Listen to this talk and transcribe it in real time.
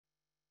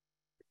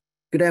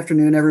Good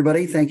afternoon,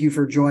 everybody. Thank you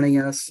for joining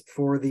us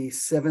for the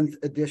 7th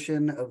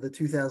edition of the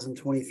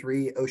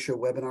 2023 OSHA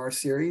webinar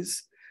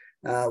series.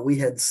 We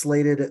had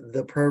slated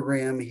the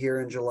program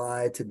here in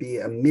July to be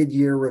a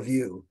mid-year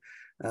review,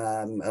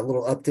 a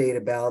little update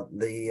about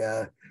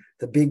the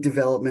big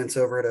developments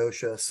over at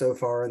OSHA so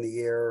far in the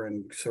year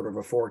and sort of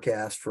a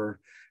forecast for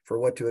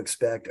what to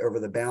expect over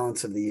the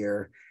balance of the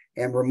year.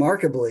 And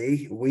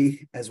remarkably,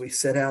 as we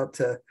set out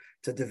to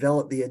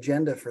develop the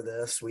agenda for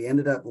this, we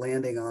ended up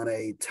landing on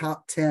a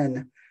top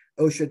 10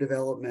 OSHA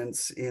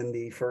developments in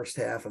the first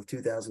half of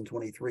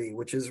 2023,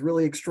 which is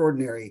really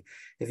extraordinary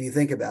if you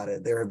think about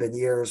it. There have been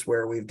years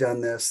where we've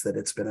done this, that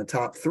it's been a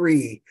top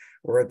 3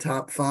 or a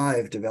top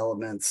 5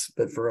 developments,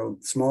 but for a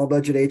small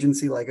budget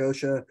agency like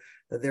OSHA,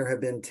 that there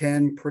have been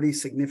 10 pretty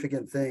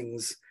significant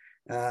things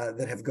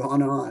that have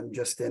gone on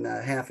just in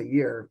a half a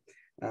year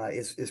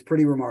is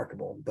pretty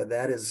remarkable. But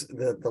that is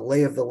the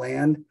lay of the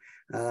land.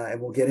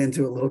 And we'll get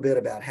into a little bit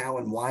about how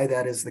and why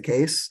that is the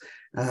case.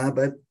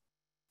 But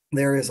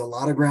there is a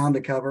lot of ground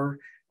to cover.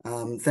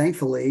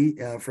 Thankfully,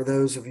 for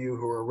those of you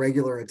who are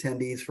regular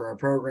attendees for our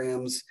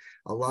programs,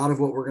 a lot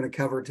of what we're going to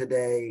cover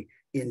today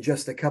in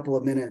just a couple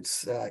of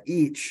minutes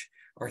each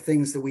are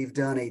things that we've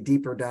done a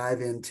deeper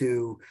dive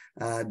into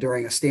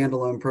during a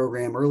standalone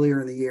program earlier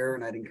in the year.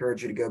 And I'd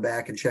encourage you to go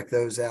back and check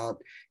those out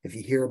if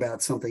you hear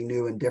about something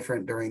new and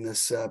different during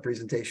this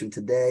presentation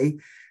today.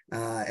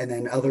 And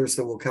then others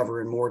that we'll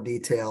cover in more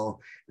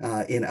detail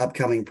in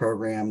upcoming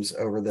programs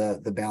over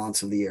the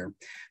balance of the year.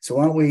 So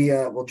why don't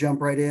we'll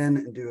jump right in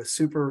and do a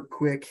super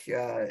quick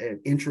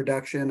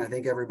introduction. I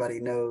think everybody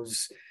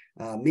knows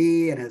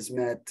me and has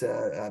met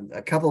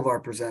a couple of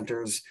our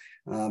presenters.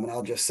 And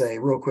I'll just say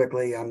real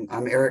quickly,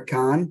 I'm Eric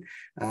Kahn.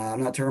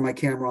 I'm not turning my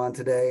camera on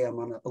today. I'm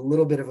on a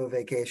little bit of a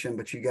vacation,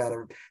 but you got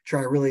to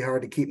try really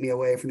hard to keep me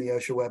away from the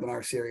OSHA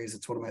webinar series.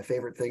 It's one of my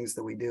favorite things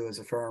that we do as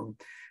a firm.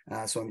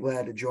 So I'm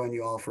glad to join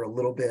you all for a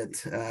little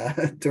bit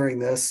during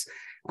this.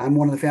 I'm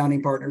one of the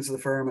founding partners of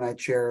the firm, and I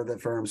chair the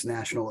firm's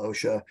National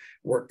OSHA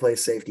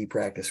Workplace Safety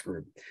Practice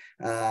Group.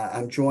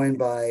 I'm joined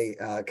by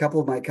a couple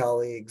of my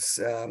colleagues,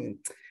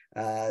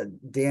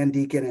 Dan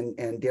Deacon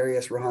and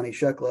Darius Rahani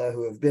Shukla,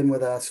 who have been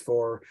with us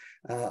for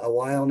a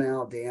while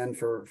now. Dan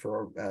for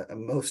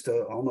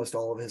almost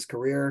all of his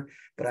career,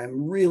 but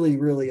I'm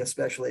really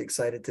especially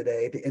excited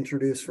today to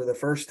introduce for the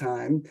first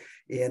time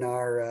in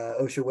our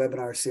OSHA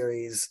webinar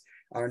series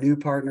our new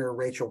partner,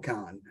 Rachel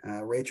Kahn.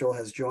 Rachel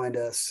has joined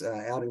us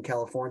out in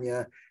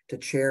California to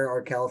chair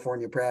our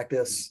California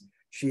practice.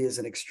 She is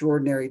an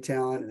extraordinary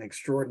talent, an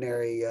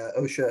extraordinary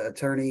OSHA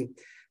attorney,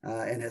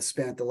 and has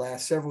spent the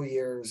last several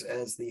years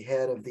as the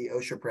head of the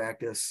OSHA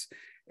practice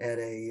at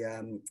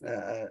an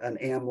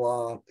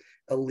AmLaw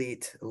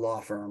elite law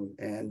firm.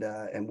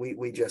 And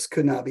we just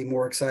could not be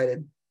more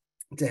excited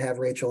to have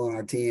Rachel on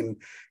our team,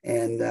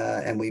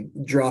 and we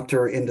dropped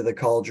her into the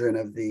cauldron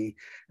of the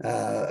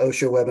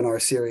OSHA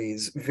webinar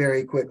series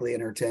very quickly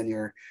in her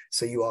tenure,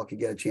 so you all could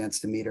get a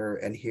chance to meet her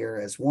and hear,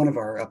 as one of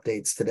our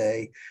updates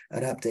today,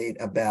 an update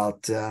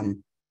about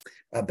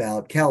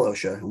Cal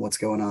OSHA and what's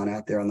going on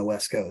out there on the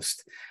West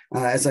Coast.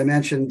 As I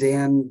mentioned,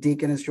 Dan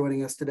Deacon is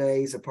joining us today.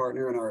 He's a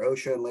partner in our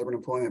OSHA and labor and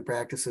employment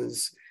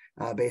practices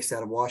based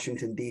out of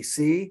Washington,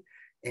 D.C.,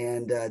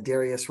 and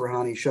Darius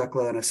Rahani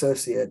Shukla, an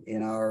associate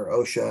in our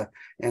OSHA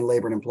and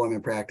labor and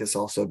employment practice,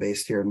 also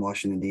based here in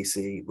Washington,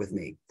 D.C. with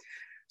me.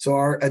 So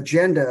our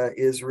agenda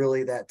is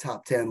really that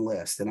top 10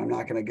 list, and I'm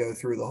not going to go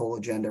through the whole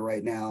agenda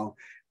right now,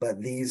 but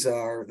these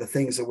are the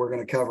things that we're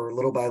going to cover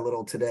little by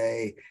little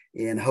today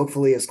in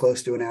hopefully as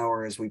close to an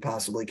hour as we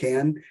possibly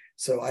can.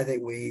 So I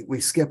think we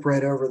skip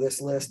right over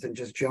this list and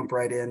just jump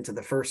right into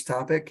the first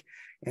topic,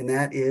 and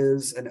that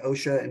is an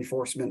OSHA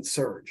enforcement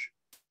surge.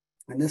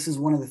 And this is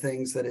one of the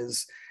things that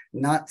is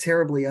not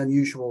terribly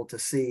unusual to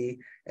see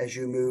as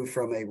you move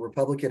from a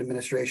Republican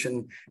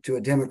administration to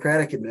a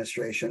Democratic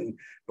administration.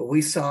 But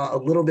we saw a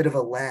little bit of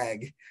a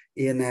lag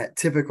in that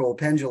typical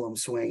pendulum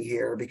swing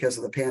here because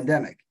of the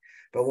pandemic.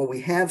 But what we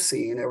have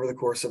seen over the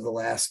course of the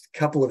last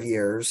couple of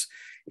years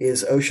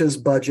is OSHA's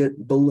budget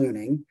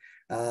ballooning.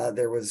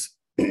 There was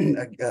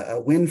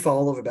a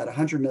windfall of about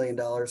 $100 million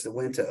that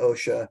went to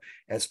OSHA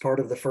as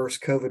part of the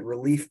first COVID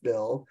relief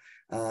bill.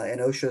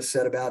 And OSHA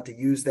set about to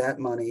use that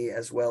money,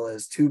 as well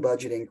as 2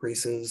 budget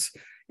increases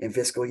in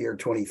fiscal year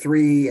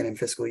 23 and in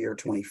fiscal year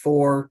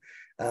 24,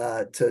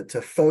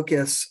 to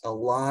focus a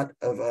lot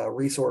of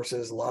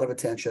resources, a lot of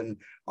attention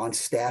on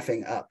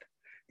staffing up.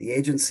 The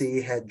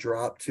agency had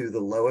dropped to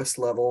the lowest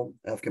level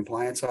of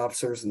compliance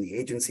officers in the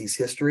agency's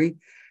history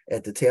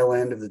at the tail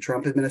end of the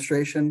Trump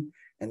administration,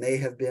 and they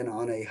have been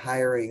on a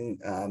hiring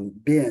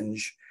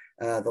binge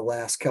the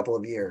last couple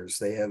of years.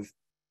 They have,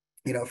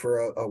 for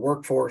a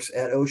workforce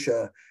at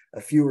OSHA,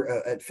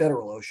 at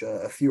federal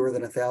OSHA, fewer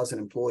than 1,000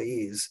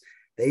 employees,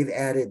 they've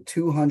added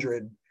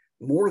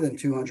more than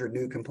 200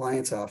 new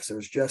compliance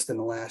officers just in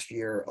the last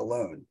year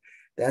alone.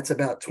 that's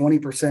about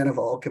 20% of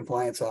all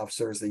compliance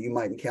officers that you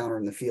might encounter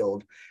in the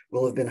field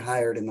will have been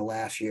hired in the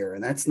last year.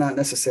 And that's not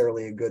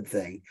necessarily a good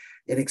thing.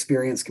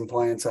 Inexperienced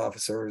compliance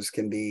officers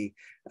can be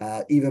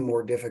even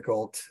more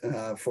difficult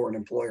for an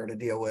employer to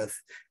deal with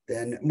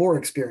than more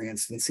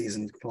experienced and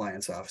seasoned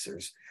compliance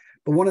officers.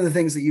 But one of the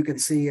things that you can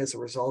see as a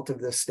result of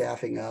this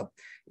staffing up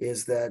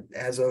is that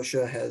as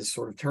OSHA has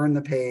sort of turned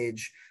the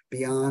page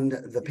beyond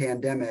the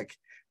pandemic,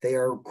 they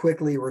are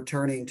quickly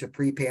returning to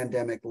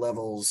pre-pandemic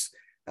levels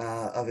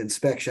of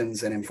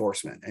inspections and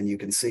enforcement. And you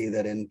can see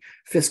that in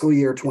fiscal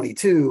year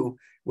 22,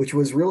 which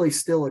was really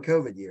still a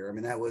COVID year. I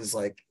mean, that was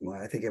like,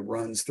 well, I think it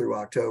runs through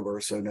October.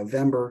 So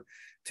November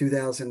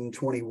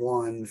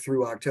 2021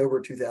 through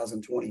October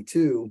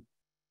 2022,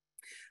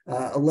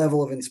 a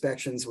level of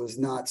inspections was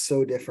not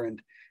so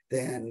different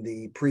than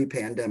the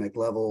pre-pandemic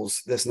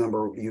levels. This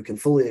number you can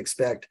fully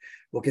expect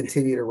will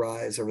continue to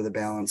rise over the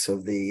balance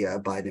of the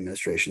Biden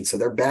administration. So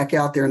they're back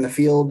out there in the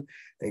field.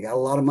 They got a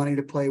lot of money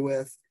to play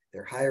with.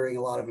 They're hiring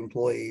a lot of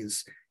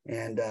employees.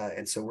 And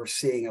so we're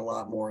seeing a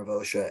lot more of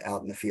OSHA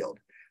out in the field.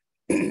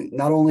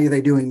 Not only are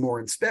they doing more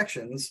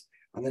inspections,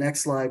 on the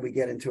next slide, we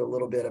get into a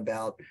little bit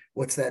about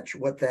what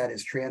that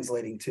is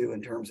translating to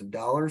in terms of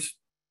dollars.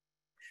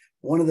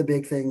 One of the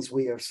big things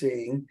we are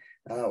seeing,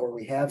 or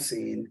we have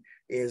seen,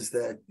 is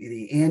that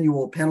the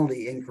annual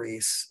penalty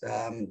increase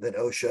that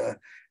OSHA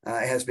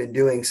has been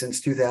doing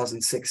since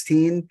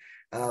 2016.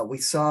 We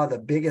saw the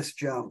biggest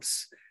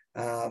jumps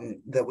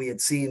that we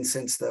had seen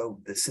since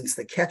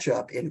the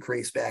catch-up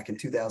increase back in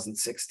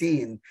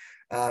 2016,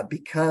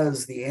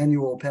 because the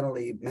annual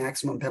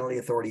maximum penalty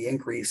authority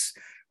increase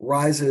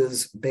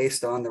rises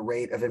based on the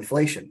rate of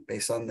inflation,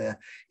 based on the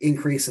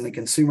increase in the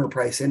consumer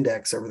price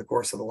index over the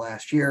course of the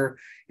last year.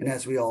 And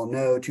as we all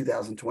know,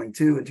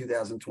 2022 and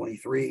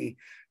 2023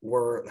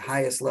 were the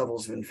highest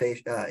levels of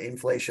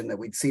inflation that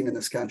we'd seen in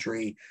this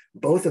country.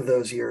 Both of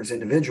those years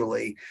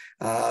individually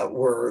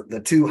were the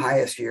two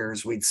highest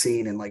years we'd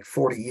seen in like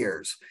 40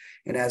 years.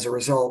 And as a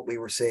result, we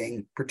were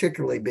seeing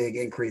particularly big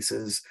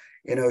increases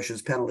in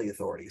OSHA's penalty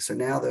authority. So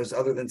now those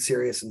other than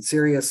serious and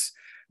serious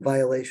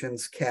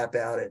violations cap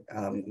out at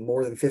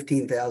more than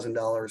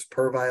 $15,000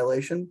 per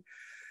violation.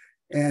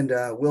 And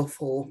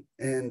willful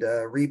and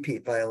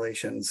repeat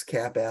violations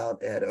cap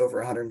out at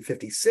over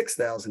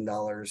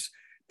 $156,000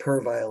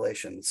 per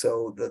violation.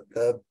 So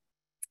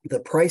the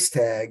price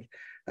tag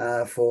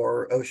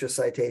for OSHA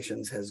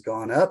citations has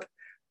gone up.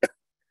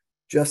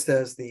 Just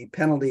as the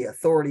penalty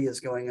authority is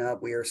going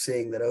up, we are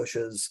seeing that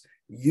OSHA's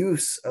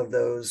use of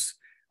those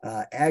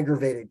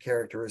aggravated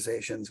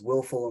characterizations,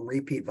 willful and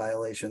repeat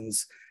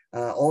violations,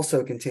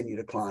 also continue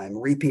to climb.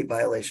 Repeat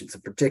violations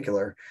in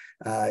particular.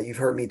 You've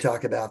heard me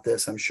talk about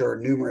this, I'm sure,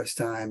 numerous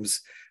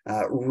times.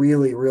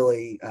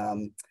 Really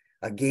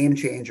a game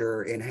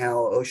changer in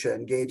how OSHA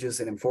engages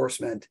in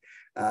enforcement,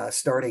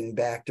 starting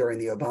back during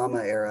the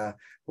Obama era,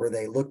 where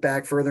they look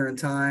back further in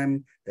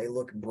time, they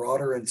look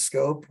broader in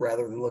scope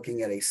rather than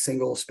looking at a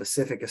single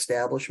specific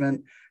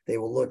establishment. They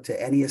will look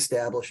to any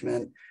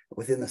establishment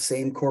within the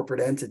same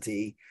corporate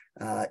entity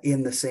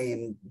in the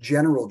same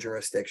general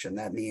jurisdiction.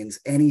 That means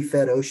any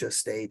Fed OSHA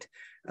state,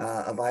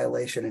 a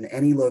violation in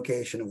any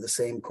location of the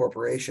same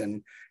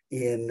corporation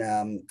in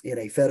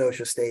a Fed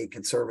OSHA state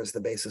can serve as the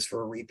basis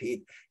for a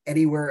repeat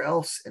anywhere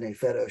else in a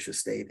Fed OSHA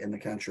state in the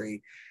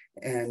country.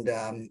 And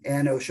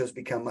OSHA's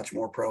become much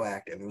more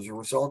proactive. As a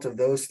result of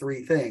those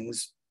three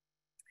things,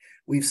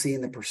 we've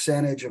seen the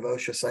percentage of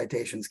OSHA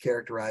citations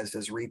characterized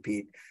as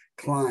repeat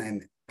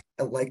climb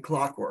like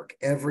clockwork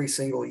every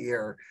single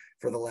year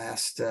for the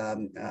last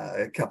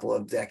couple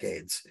of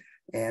decades.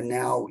 And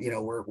now,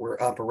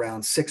 we're up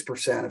around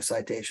 6% of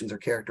citations are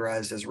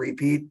characterized as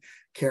repeat,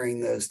 carrying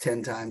those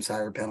 10 times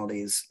higher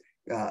penalties,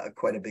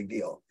 quite a big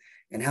deal.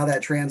 And how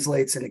that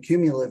translates into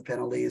cumulative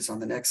penalties, on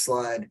the next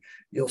slide,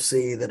 you'll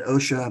see that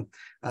OSHA,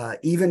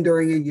 even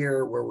during a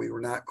year where we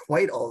were not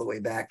quite all the way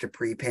back to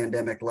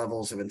pre-pandemic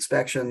levels of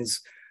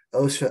inspections,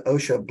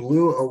 OSHA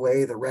blew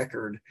away the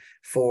record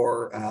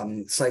for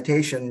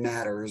citation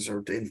matters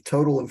or in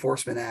total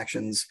enforcement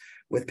actions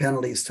with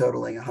penalties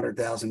totaling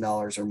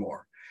 $100,000 or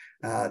more.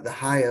 The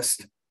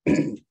highest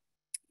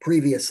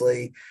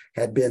previously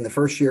had been the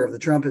first year of the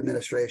Trump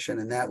administration,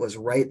 and that was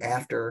right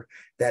after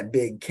that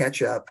big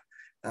catch-up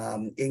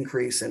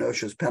increase in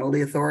OSHA's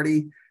penalty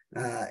authority.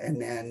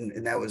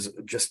 And that was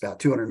just about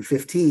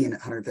 215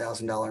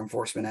 $100,000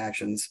 enforcement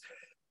actions,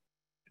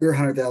 or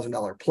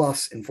 $100,000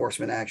 plus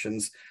enforcement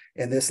actions.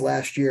 And this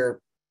last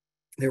year,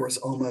 there was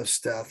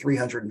almost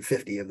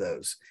 350 of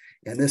those.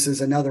 And this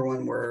is another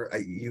one where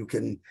you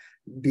can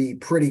be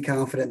pretty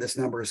confident this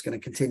number is going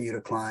to continue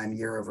to climb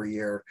year over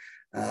year,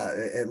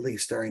 at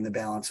least during the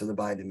balance of the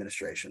Biden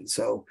administration.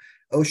 So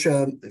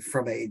OSHA,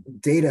 from a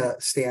data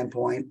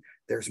standpoint,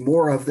 there's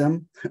more of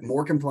them,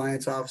 more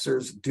compliance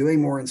officers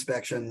doing more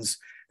inspections,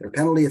 their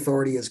penalty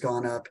authority has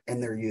gone up,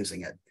 and they're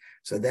using it.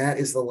 So that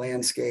is the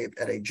landscape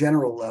at a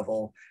general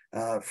level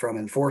from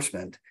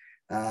enforcement.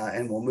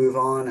 And we'll move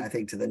on, I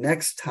think, to the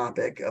next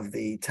topic of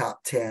the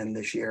top 10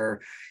 this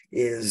year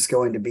is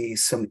going to be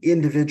some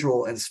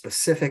individual and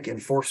specific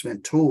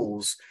enforcement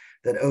tools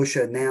that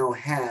OSHA now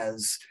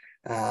has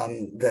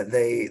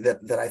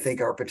that I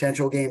think are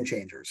potential game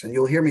changers. And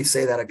you'll hear me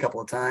say that a couple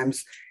of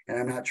times, and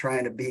I'm not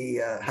trying to be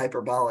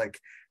hyperbolic,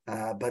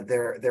 but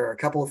there are a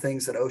couple of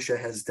things that OSHA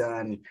has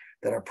done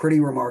that are pretty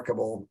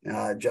remarkable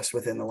just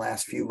within the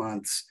last few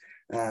months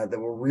that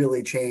will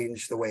really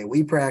change the way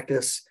we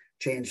practice,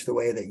 change the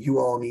way that you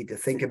all need to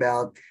think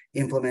about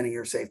implementing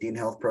your safety and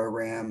health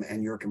program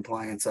and your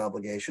compliance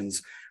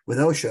obligations with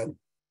OSHA.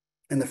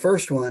 And the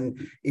first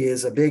one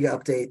is a big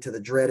update to the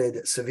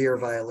dreaded severe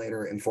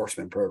violator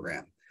enforcement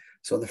program.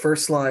 So in the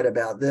first slide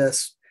about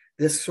this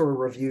sort of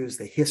reviews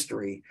the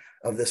history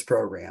of this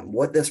program,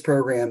 what this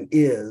program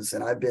is.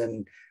 And I've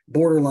been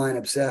borderline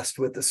obsessed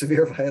with the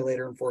severe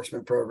violator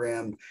enforcement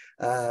program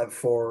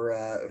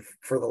for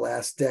the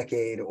last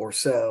decade or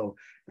so.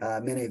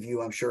 Many of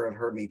you, I'm sure, have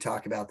heard me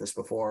talk about this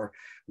before.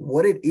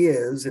 What it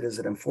is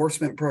an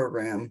enforcement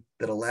program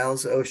that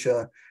allows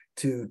OSHA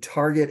to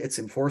target its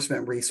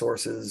enforcement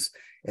resources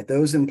at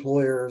those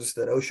employers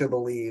that OSHA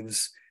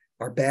believes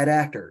are bad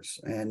actors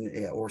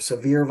or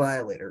severe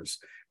violators,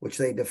 which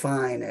they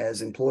define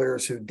as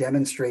employers who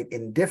demonstrate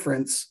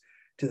indifference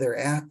to their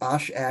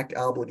OSHA Act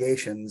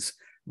obligations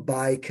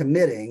by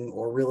committing,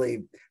 or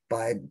really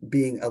by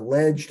being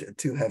alleged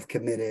to have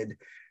committed,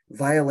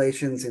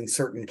 violations in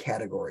certain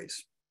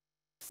categories.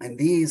 And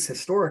these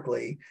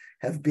historically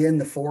have been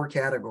the four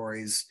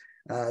categories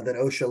that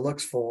OSHA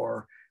looks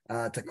for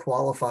to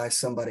qualify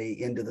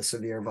somebody into the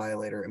severe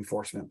violator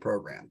enforcement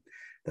program.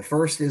 The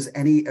first is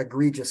any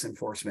egregious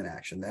enforcement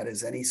action. That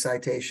is any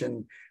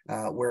citation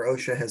where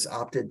OSHA has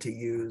opted to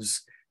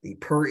use the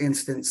per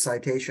instance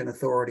citation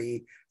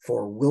authority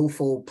for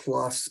willful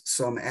plus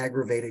some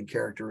aggravated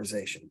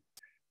characterization.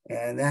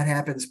 And that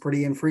happens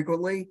pretty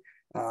infrequently,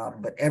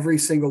 but every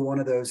single one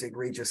of those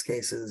egregious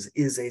cases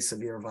is a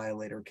severe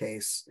violator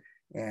case.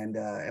 And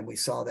we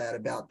saw that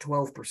about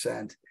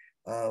 12%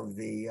 of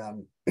the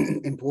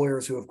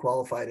employers who have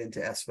qualified into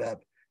SVEP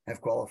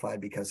have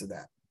qualified because of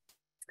that.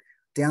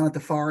 Down at the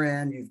far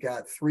end, you've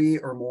got 3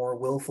 or more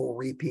willful,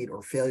 repeat,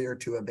 or failure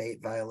to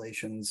abate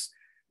violations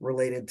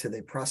related to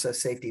the process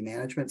safety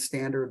management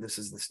standard. This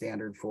is the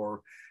standard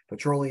for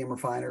petroleum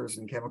refiners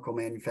and chemical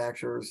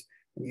manufacturers.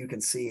 And you can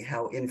see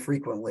how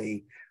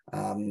infrequently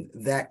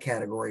that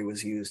category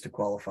was used to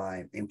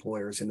qualify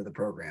employers into the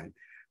program.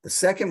 The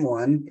second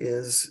one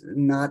is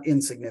not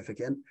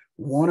insignificant: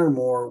 1 or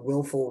more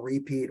willful,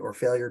 repeat, or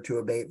failure to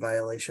abate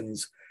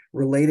violations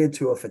related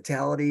to a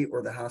fatality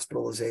or the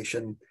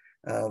hospitalization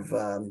of,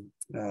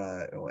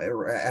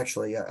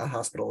 actually a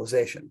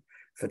hospitalization,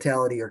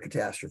 fatality or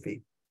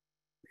catastrophe.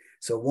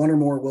 So 1 or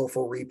more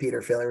willful, repeat,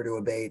 or failure to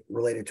abate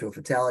related to a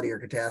fatality or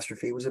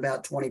catastrophe was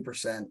about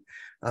 20%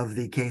 of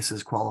the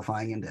cases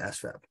qualifying into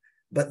SVEP.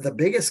 But the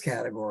biggest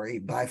category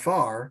by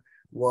far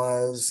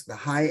was the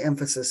high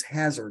emphasis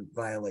hazard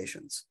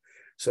violations.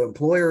 So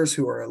employers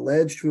who are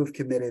alleged to have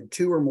committed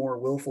 2 or more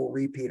willful,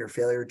 repeat, or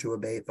failure to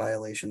abate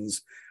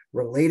violations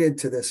related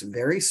to this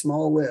very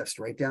small list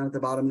right down at the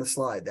bottom of the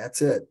slide.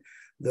 That's it.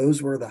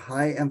 Those were the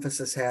high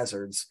emphasis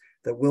hazards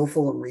that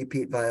willful and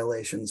repeat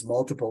violations,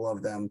 multiple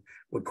of them,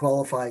 would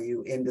qualify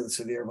you into the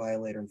severe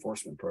violator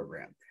enforcement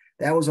program.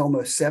 That was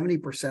almost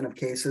 70% of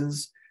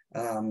cases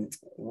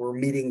were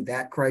meeting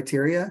that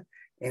criteria,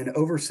 and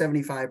over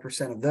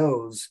 75% of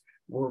those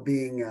were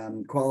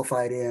being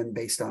qualified in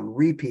based on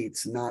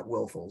repeats, not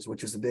willfuls,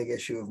 which is a big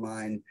issue of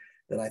mine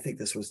that I think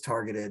this was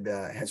targeted,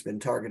 has been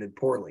targeted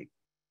poorly.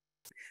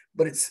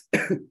 But it's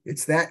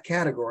it's that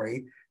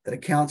category that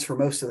accounts for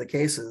most of the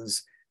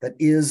cases that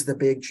is the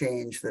big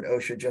change that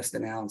OSHA just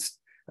announced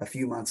a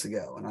few months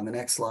ago. And on the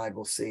next slide,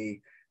 we'll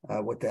see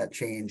what that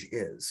change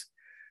is.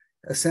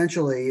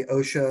 Essentially,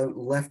 OSHA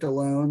left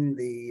alone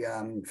the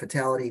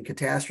fatality and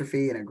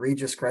catastrophe and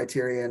egregious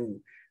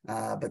criterion,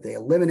 but they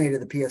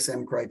eliminated the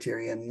PSM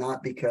criterion,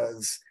 not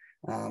because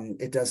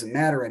it doesn't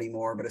matter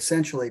anymore, but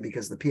essentially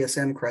because the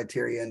PSM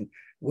criterion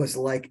was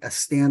like a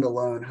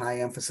standalone high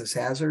emphasis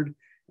hazard.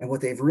 And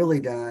what they've really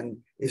done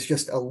is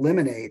just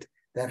eliminate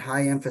that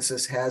high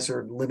emphasis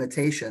hazard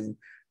limitation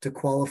to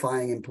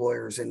qualifying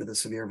employers into the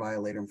severe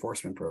violator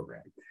enforcement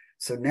program.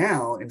 So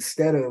now,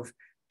 instead of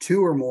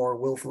 2 or more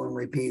willful and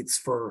repeats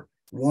for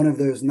one of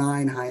those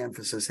 9 high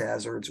emphasis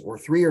hazards, or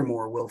 3 or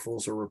more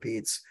willfuls or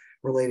repeats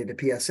related to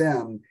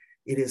PSM,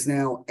 it is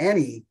now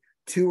any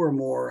 2 or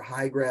more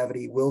high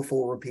gravity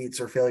willful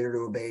repeats or failure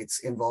to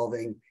abates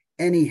involving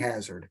any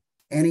hazard,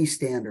 any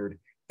standard,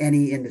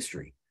 any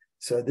industry.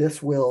 So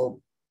this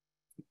will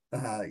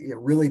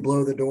really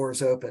blow the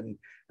doors open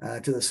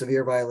to the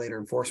severe violator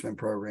enforcement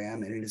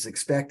program, and it is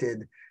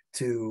expected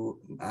to,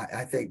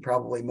 I think,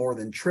 probably more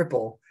than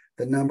triple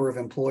the number of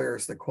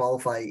employers that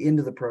qualify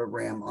into the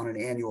program on an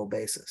annual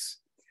basis.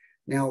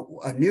 Now,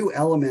 a new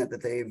element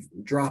that they've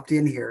dropped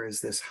in here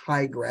is this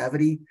high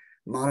gravity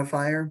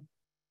modifier.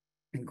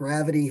 And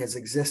gravity has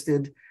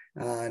existed,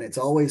 and it's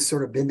always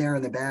sort of been there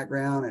in the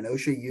background, and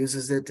OSHA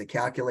uses it to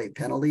calculate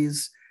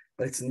penalties,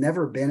 but it's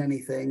never been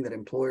anything that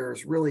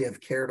employers really have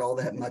cared all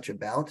that much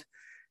about.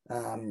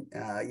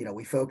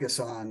 We focus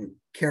on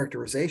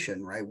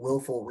characterization, right?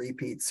 Willful,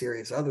 repeat,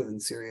 serious, other than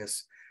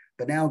serious.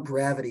 but now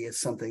gravity is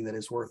something that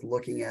is worth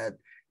looking at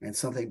and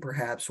something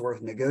perhaps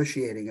worth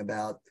negotiating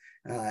about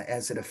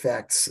as it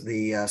affects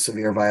the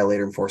severe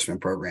violator enforcement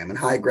program. And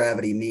high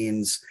gravity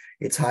means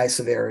it's high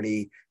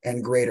severity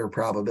and greater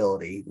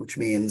probability, which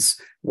means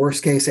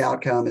worst case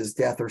outcome is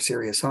death or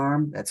serious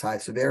harm. That's high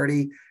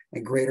severity.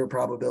 And greater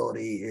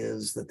probability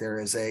is that there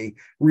is a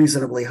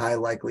reasonably high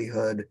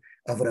likelihood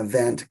of an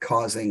event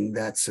causing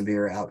that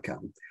severe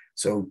outcome.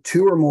 So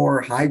 2 or more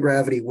high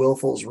gravity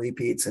willfuls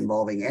repeats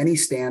involving any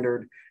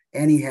standard,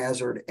 any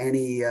hazard,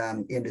 any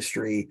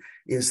industry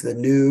is the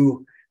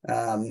new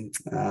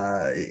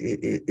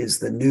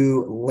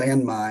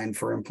landmine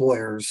for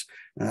employers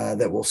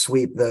that will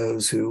sweep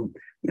those who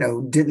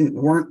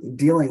weren't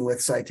dealing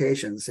with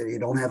citations. So you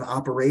don't have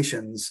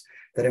operations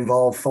that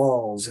involve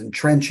falls and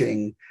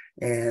trenching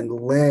and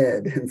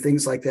lead and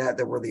things like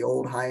that were the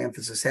old high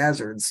emphasis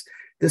hazards.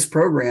 This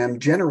program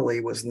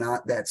generally was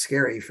not that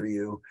scary for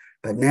you,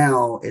 but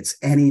now it's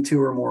any 2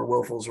 or more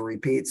willfuls or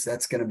repeats.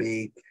 That's going to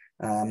be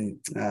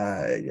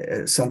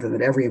something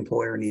that every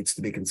employer needs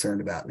to be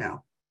concerned about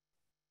now.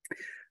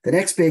 The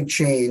next big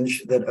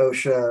change that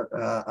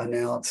OSHA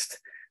announced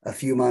a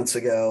few months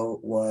ago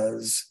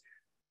was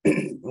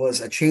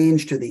a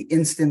change to the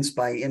instance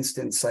by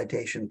instance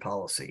citation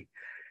policy.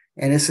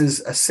 And this is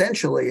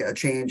essentially a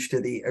change to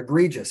the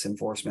egregious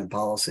enforcement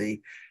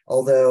policy,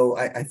 although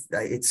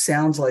it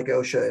sounds like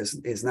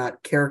OSHA is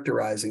not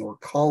characterizing or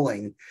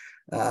calling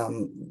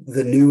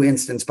the new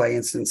instance by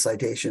instance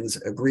citations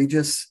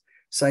egregious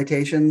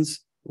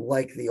citations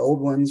like the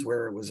old ones,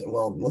 where it was,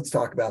 well, let's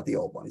talk about the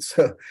old ones.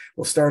 So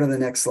we'll start on the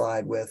next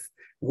slide with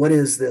what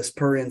is this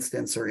per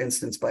instance or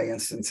instance by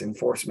instance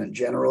enforcement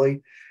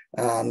generally.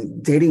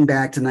 Dating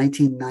back to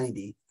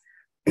 1990,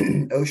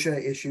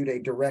 OSHA issued a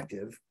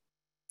directive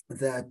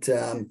that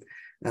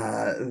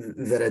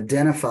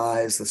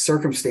identifies the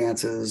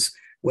circumstances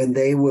when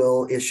they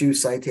will issue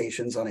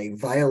citations on a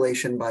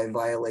violation by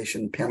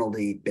violation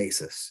penalty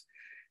basis.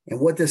 And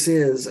what this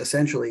is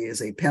essentially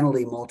is a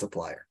penalty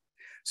multiplier.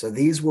 So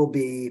these will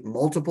be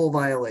multiple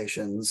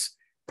violations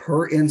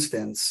per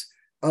instance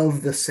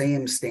of the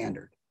same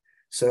standard.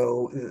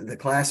 So the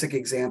classic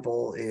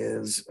example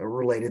is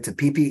related to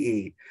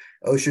PPE.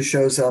 OSHA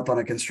shows up on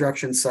a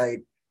construction site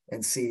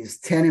and sees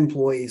 10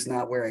 employees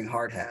not wearing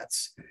hard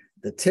hats.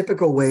 The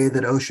typical way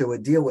that OSHA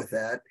would deal with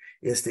that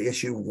is to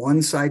issue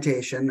 1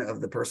 citation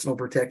of the personal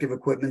protective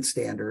equipment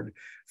standard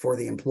for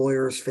the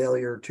employer's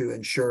failure to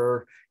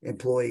ensure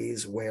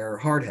employees wear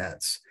hard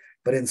hats.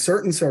 But in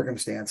certain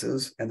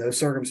circumstances, and those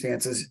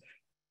circumstances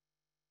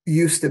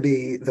used to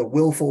be the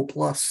willful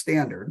plus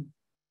standard,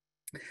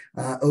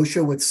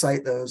 OSHA would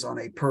cite those on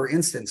a per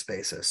instance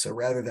basis. So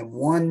rather than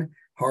 1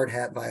 hard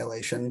hat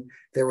violation,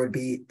 there would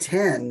be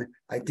 10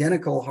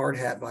 identical hard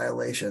hat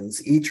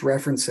violations, each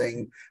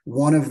referencing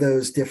one of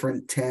those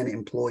different 10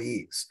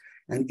 employees.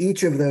 And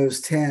each of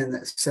those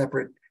 10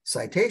 separate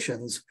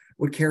citations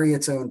would carry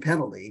its own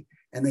penalty,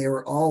 and they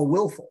were all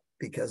willful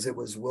because it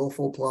was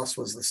willful plus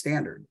was the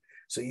standard.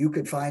 So you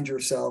could find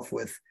yourself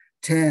with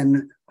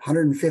 10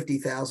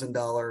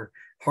 $150,000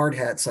 hard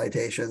hat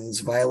citations,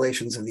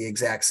 violations of the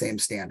exact same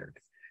standard.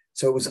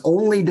 So it was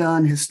only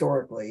done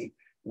historically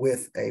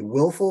with a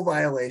willful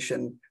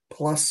violation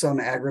plus some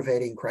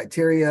aggravating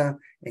criteria,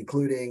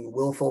 including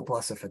willful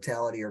plus a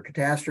fatality or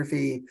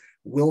catastrophe,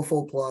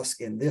 willful plus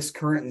in this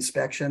current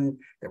inspection,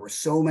 there were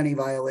so many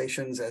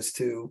violations as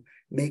to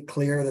make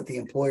clear that the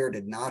employer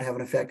did not have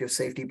an effective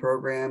safety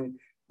program,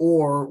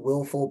 or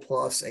willful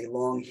plus a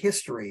long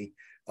history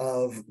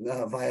of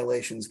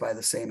violations by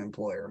the same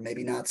employer.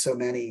 Maybe not so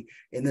many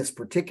in this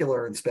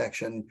particular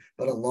inspection,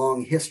 but a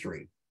long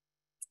history.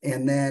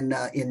 And then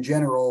in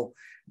general,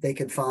 they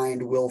could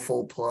find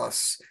willful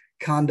plus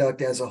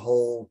conduct as a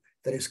whole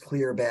that is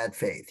clear bad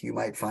faith. You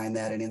might find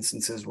that in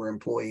instances where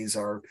employees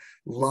are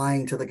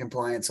lying to the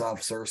compliance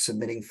officer,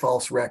 submitting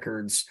false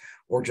records,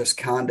 or just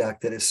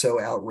conduct that is so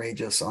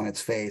outrageous on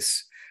its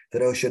face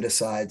that OSHA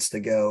decides to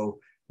go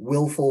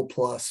willful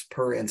plus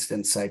per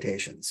instance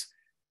citations.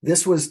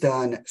 This was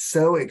done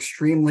so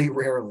extremely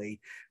rarely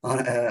on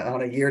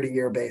a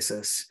year-to-year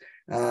basis.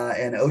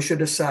 And OSHA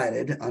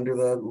decided, under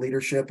the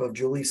leadership of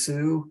Julie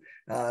Sue,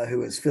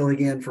 who is filling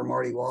in for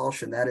Marty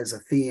Walsh, and that is a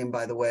theme,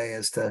 by the way,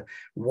 as to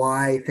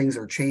why things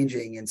are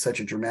changing in such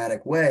a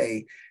dramatic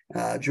way.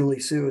 Julie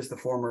Sue is the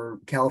former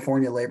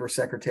California Labor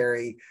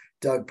Secretary.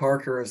 Doug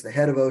Parker is the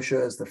head of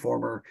OSHA, is the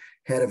former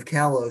head of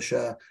Cal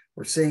OSHA.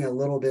 We're seeing a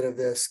little bit of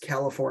this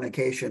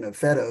Californication of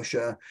Fed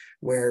OSHA,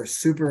 where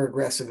super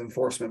aggressive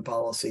enforcement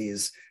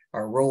policies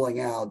are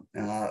rolling out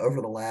over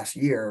the last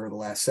year or the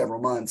last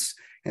several months.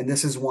 And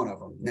this is one of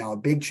them. Now, a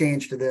big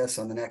change to this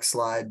on the next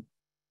slide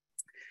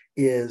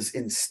is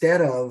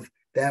instead of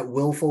that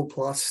willful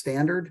plus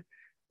standard,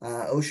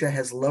 OSHA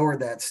has lowered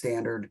that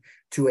standard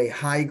to a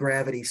high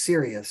gravity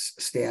serious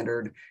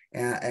standard,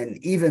 and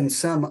even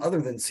some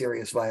other than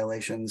serious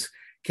violations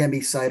can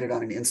be cited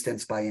on an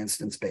instance by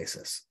instance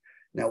basis.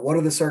 Now, what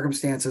are the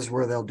circumstances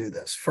where they'll do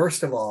this?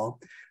 First of all,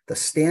 the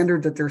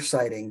standard that they're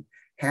citing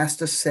has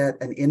to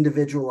set an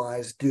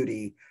individualized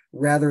duty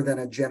rather than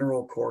a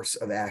general course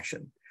of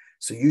action.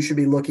 So you should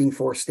be looking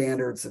for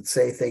standards that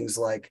say things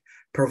like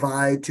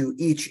provide to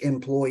each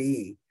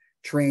employee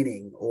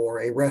training or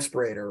a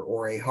respirator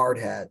or a hard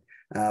hat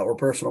or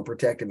personal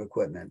protective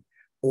equipment,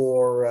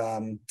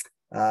 or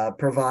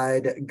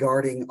provide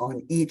guarding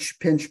on each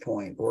pinch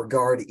point or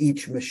guard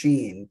each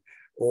machine,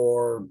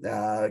 or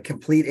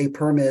complete a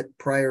permit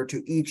prior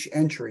to each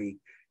entry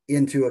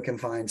into a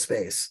confined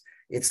space.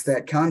 It's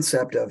that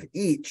concept of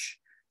each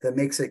that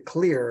makes it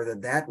clear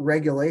that that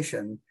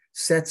regulation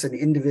sets an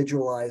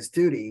individualized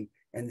duty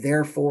and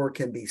therefore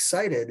can be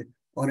cited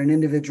on an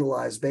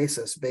individualized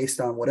basis based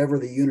on whatever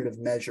the unit of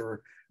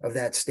measure of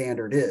that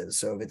standard is.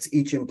 So if it's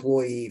each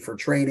employee for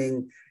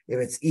training, if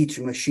it's each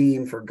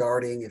machine for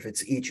guarding, if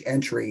it's each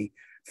entry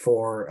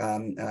for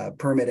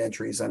permit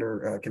entries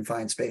under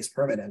confined space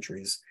permit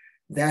entries,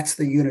 that's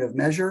the unit of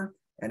measure,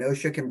 and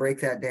OSHA can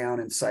break that down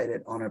and cite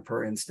it on a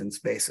per instance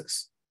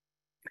basis.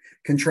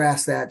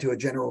 Contrast that to a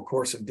general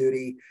course of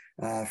duty.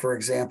 For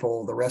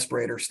example, the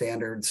respirator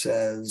standard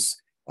says,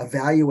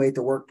 evaluate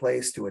the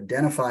workplace to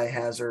identify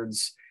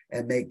hazards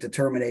and make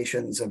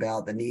determinations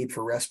about the need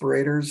for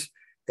respirators.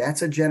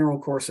 That's a general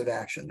course of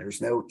action.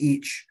 There's no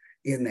each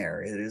in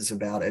there. It is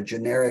about a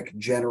generic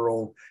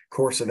general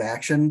course of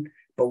action.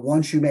 But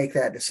once you make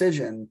that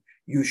decision,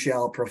 you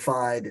shall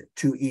provide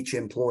to each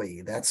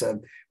employee. That's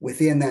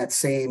within that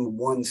same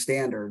one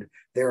standard,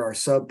 there are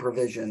sub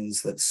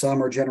provisions that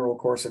some are general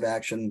course of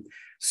action,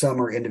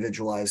 some are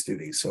individualized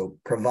duties. So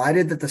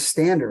provided that the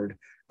standard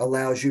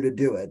allows you to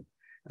do it,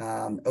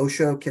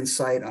 OSHA can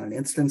cite on an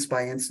instance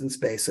by instance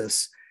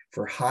basis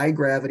for high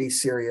gravity,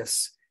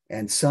 serious,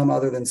 and some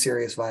other than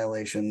serious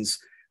violations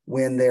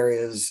when there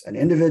is an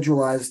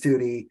individualized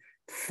duty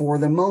for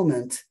the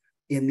moment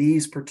in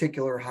these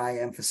particular high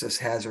emphasis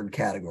hazard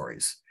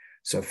categories.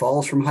 So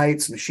falls from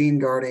heights, machine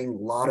guarding,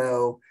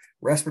 lotto,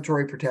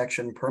 respiratory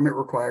protection, permit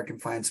required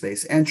confined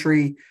space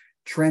entry,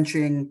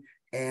 trenching,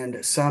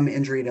 and some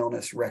injury and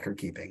illness record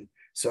keeping.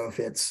 So if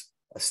it's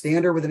a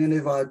standard with an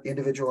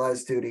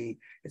individualized duty,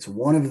 it's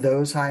one of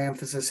those high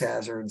emphasis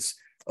hazards,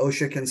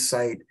 OSHA can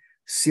cite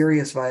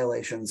serious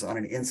violations on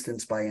an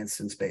instance by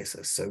instance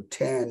basis. So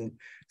 $10,000,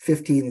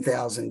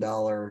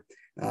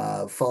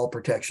 $15,000 fall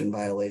protection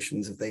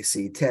violations if they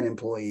see 10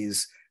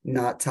 employees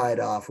not tied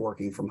off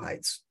working from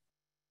heights.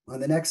 On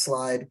the next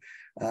slide,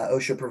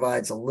 OSHA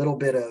provides a little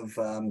bit of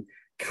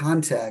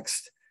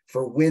context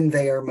for when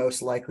they are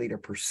most likely to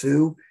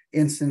pursue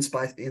instance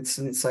by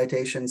instance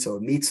citation. So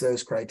it meets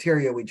those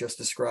criteria we just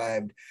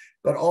described,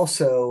 but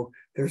also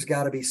there's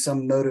got to be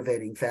some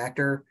motivating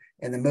factor.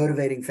 And the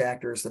motivating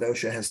factors that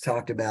OSHA has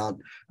talked about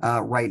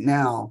right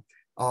now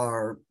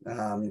are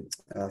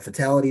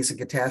fatalities and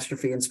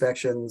catastrophe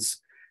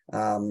inspections,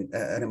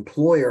 an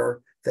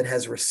employer that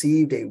has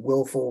received a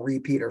willful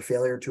repeat or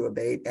failure to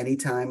abate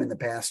anytime in the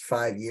past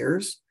 5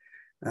 years,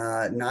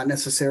 not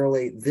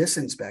necessarily this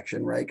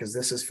inspection, right? Because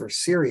this is for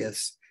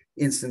serious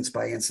instance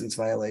by instance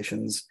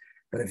violations.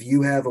 But if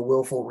you have a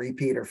willful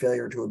repeat or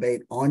failure to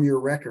abate on your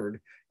record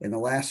in the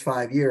last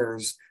 5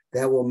 years,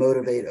 that will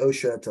motivate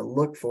OSHA to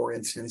look for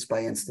instance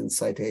by instance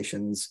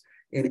citations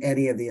in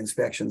any of the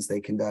inspections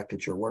they conduct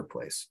at your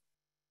workplace.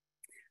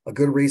 A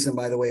good reason,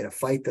 by the way, to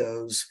fight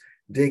those,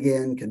 dig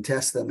in,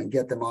 contest them, and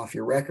get them off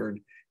your record,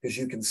 because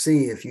you can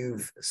see if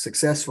you've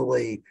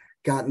successfully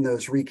gotten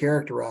those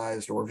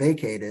recharacterized or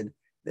vacated,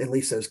 at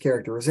least those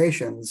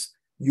characterizations,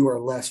 you are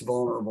less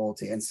vulnerable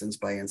to instance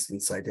by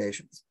instance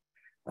citations.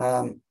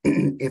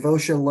 If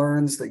OSHA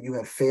learns that you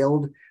have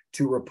failed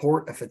to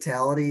report a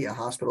fatality, a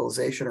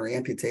hospitalization, or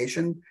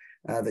amputation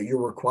that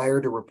you're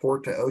required to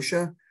report to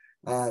OSHA,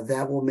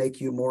 that will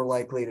make you more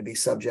likely to be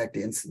subject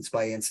to instance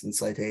by instance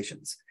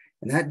citations.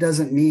 And that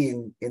doesn't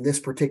mean in this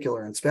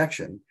particular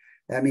inspection.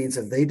 That means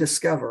if they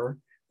discover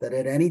that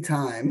at any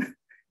time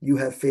you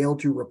have failed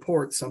to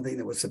report something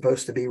that was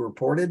supposed to be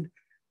reported,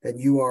 then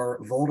you are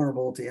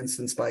vulnerable to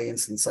instance by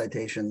instance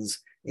citations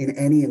in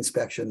any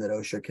inspection that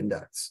OSHA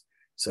conducts.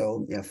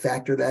 So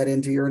factor that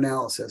into your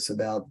analysis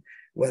about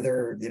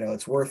whether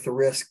it's worth the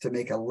risk to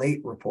make a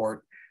late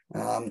report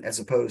as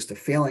opposed to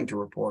failing to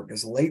report,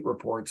 because late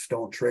reports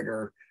don't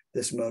trigger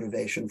this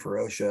motivation for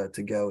OSHA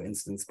to go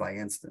instance by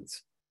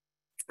instance.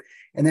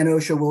 And then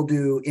OSHA will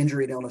do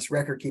injury and illness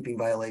record keeping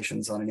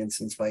violations on an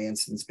instance by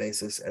instance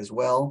basis as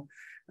well,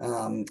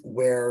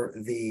 where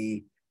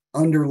the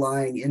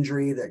underlying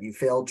injury that you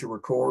failed to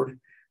record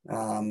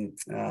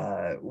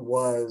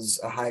was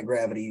a high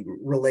gravity,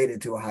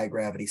 related to a high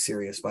gravity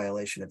serious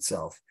violation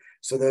itself.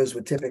 So those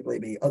would typically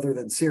be other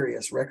than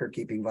serious record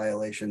keeping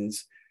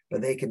violations,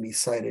 but they can be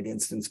cited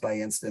instance by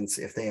instance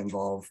if they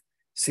involve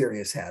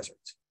serious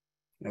hazards.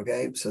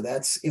 Okay, so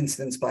that's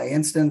instance by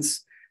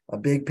instance, a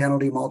big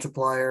penalty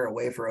multiplier, a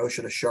way for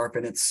OSHA to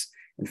sharpen its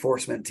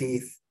enforcement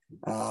teeth.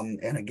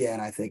 And again,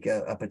 I think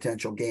a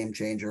potential game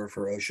changer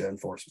for OSHA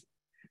enforcement.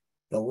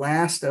 The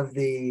last of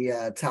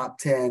the top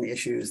 10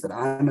 issues that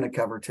I'm going to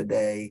cover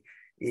today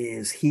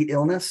is heat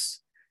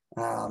illness.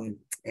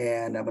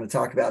 And I'm going to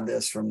talk about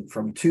this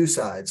from two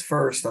sides.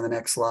 First, on the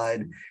next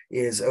slide,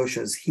 is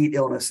OSHA's Heat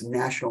Illness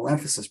National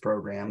Emphasis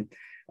Program.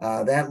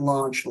 That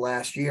launched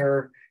last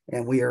year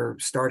And we are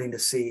starting to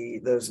see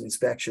those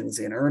inspections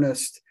in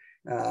earnest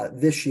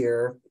this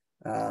year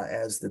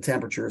as the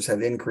temperatures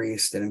have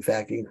increased, and in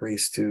fact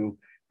increased to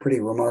pretty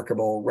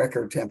remarkable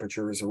record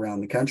temperatures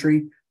around the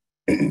country.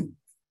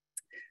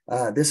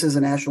 This is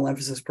a national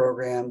emphasis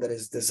program that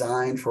is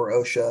designed for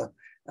OSHA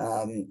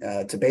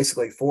to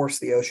basically force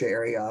the OSHA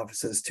area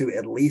offices to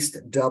at least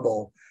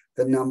double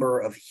the number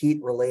of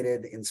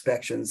heat-related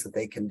inspections that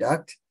they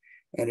conduct.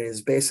 And it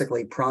is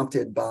basically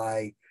prompted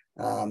by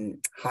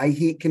high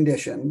heat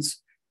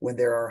conditions. When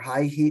there are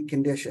high heat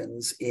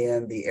conditions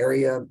in the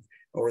area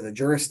or the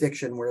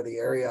jurisdiction where the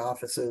area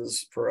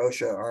offices for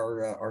OSHA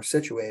are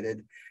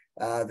situated,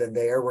 then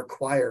they are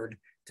required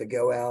to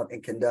go out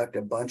and conduct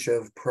a bunch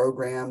of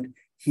programmed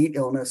heat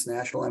illness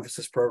national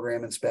emphasis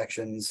program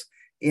inspections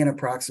in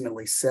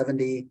approximately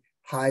 70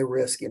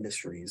 high-risk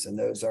industries. And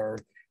those are,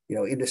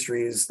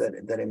 industries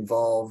that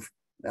involve,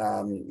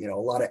 a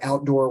lot of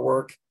outdoor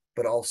work,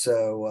 but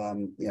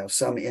also,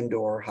 some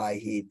indoor high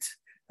heat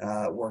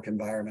work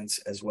environments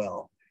as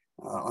well.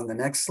 On the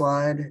next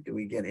slide,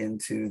 we get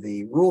into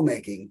the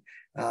rulemaking.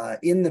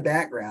 In the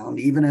background,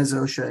 even as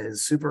OSHA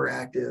is super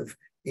active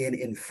in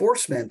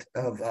enforcement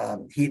of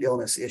heat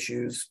illness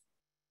issues,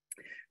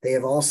 they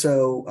have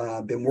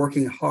also been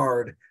working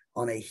hard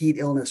on a heat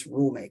illness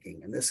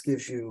rulemaking. And this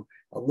gives you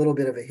a little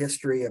bit of a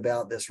history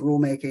about this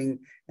rulemaking.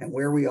 And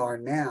where we are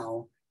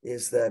now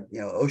is that,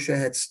 OSHA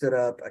had stood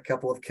up a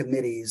couple of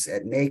committees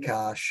at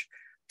NACOSH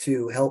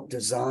to help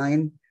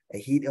design a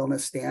heat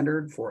illness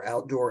standard for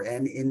outdoor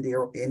and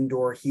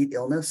indoor heat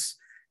illness,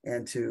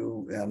 and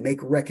to make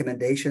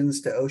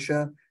recommendations to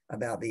OSHA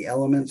about the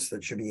elements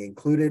that should be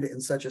included in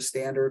such a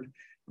standard.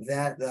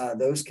 That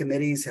those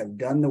committees have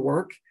done the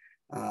work,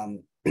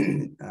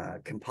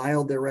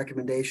 compiled their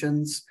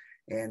recommendations,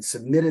 and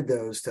submitted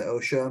those to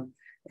OSHA.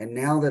 And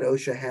now that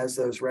OSHA has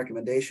those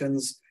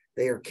recommendations,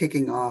 they are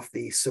kicking off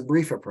the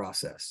SBREFA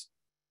process.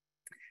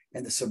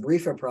 And the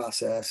SBREFA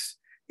process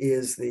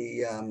is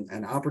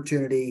an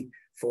opportunity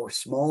for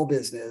small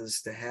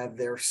business to have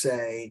their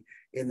say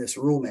in this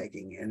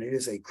rulemaking. And it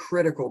is a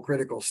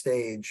critical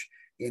stage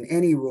in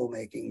any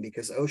rulemaking,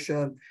 because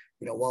OSHA,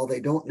 while they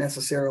don't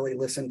necessarily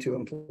listen to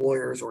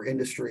employers or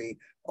industry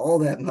all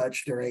that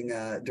much during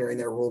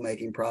their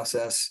rulemaking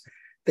process,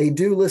 they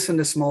do listen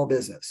to small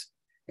business.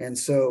 And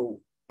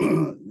so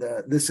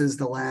this is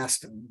the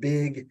last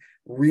big,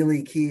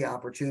 really key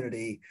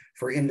opportunity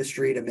for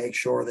industry to make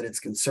sure that its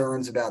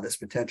concerns about this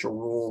potential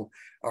rule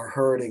are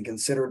heard and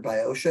considered by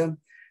OSHA.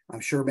 I'm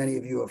sure many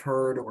of you have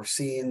heard or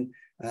seen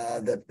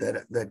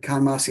that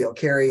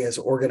Conn-Maciel-Carey has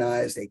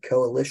organized a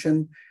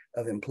coalition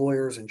of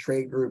employers and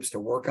trade groups to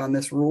work on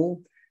this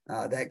rule.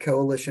 That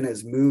coalition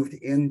has moved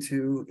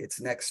into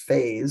its next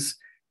phase,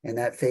 and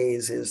that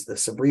phase is the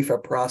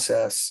SBREFA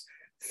process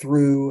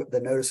through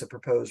the Notice of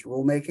Proposed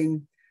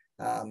Rulemaking.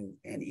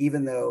 And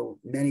even though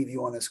many of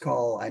you on this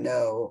call, I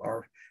know,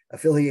 are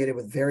affiliated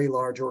with very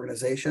large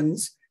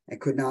organizations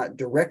and could not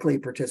directly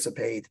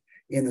participate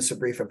in the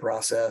SBREFA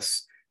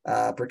process,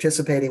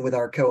 participating with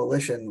our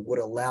coalition would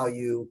allow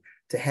you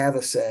to have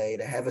a say,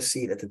 to have a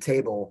seat at the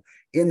table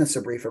in the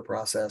SBREFA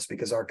process,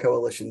 because our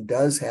coalition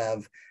does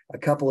have a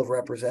couple of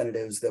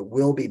representatives that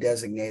will be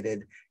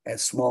designated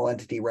as small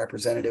entity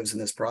representatives in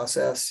this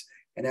process.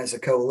 And as a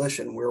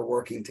coalition, we're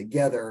working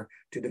together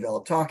to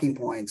develop talking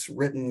points,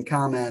 written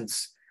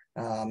comments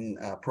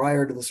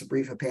prior to the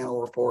SBREFA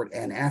panel report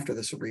and after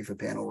the SBREFA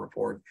panel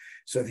report.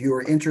 So if you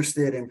are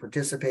interested in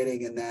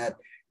participating in that,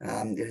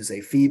 it is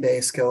a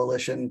fee-based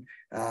coalition,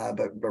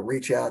 but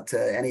reach out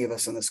to any of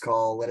us on this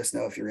call. Let us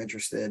know if you're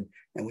interested,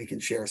 and we can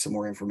share some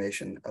more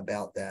information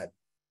about that.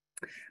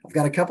 I've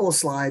got a couple of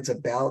slides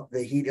about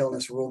the heat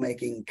illness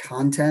rulemaking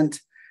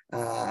content.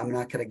 I'm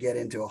not going to get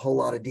into a whole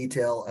lot of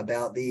detail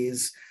about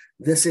these.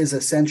 This is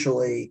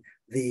essentially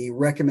the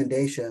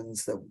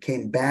recommendations that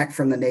came back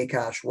from the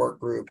NACOSH work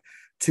group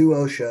to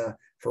OSHA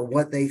for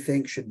what they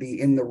think should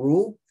be in the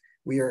rule.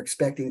 We are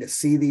expecting to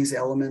see these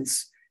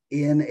elements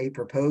in a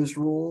proposed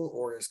rule,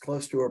 or as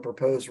close to a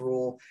proposed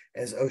rule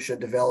as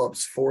OSHA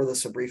develops for the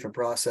SBREFA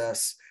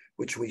process,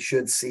 which we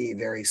should see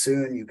very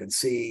soon. You can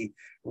see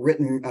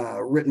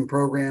written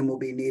program will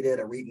be needed,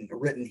 a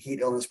written heat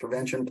illness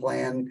prevention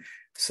plan,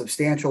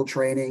 substantial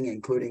training,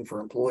 including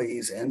for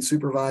employees and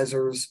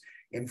supervisors,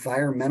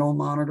 environmental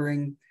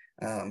monitoring,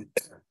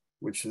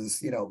 which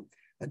is,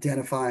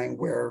 identifying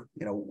where,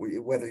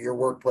 whether your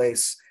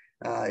workplace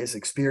is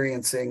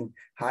experiencing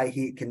high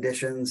heat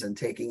conditions and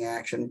taking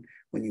action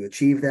when you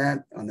achieve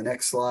that. On the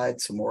next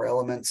slide, some more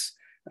elements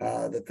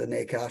that the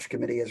NACOSH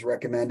committee has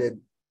recommended.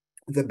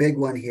 The big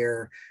one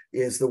here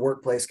is the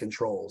workplace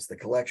controls, the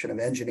collection of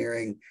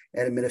engineering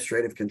and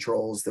administrative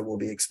controls that will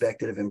be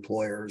expected of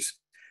employers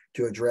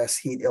to address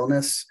heat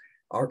illness.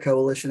 Our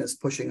coalition is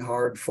pushing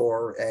hard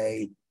for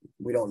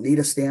we don't need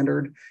a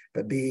standard,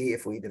 but B,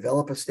 if we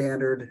develop a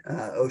standard,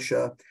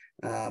 OSHA,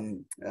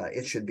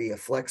 it should be a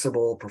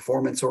flexible,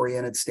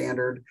 performance-oriented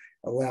standard,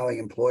 allowing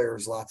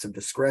employers lots of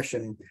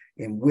discretion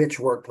in which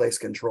workplace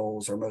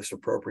controls are most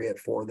appropriate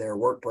for their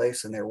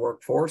workplace and their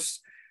workforce.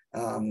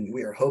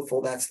 We are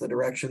hopeful that's the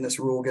direction this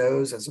rule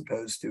goes, as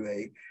opposed to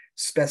a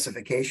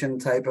specification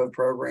type of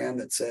program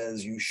that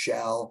says you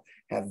shall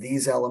have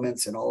these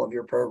elements in all of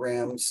your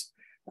programs,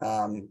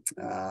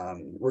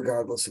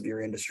 regardless of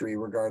your industry,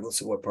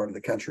 regardless of what part of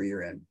the country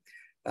you're in.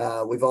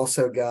 We've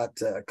also got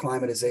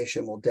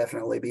climatization will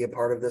definitely be a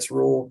part of this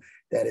rule.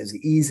 That is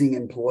easing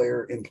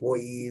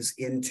employees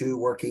into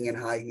working in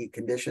high heat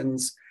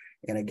conditions.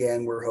 And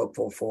again, we're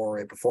hopeful for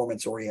a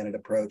performance-oriented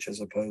approach,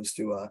 as opposed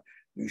to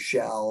you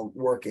shall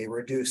work a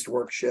reduced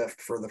work shift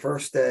for the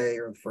first day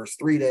or the first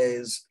 3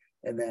 days,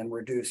 and then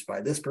reduced by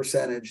this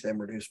percentage, then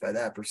reduced by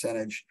that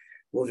percentage.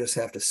 We'll just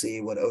have to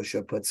see what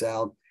OSHA puts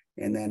out,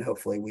 and then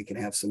hopefully we can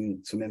have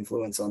some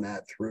influence on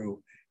that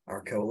through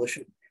our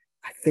coalition.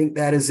 I think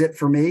that is it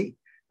for me.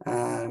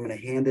 I'm going to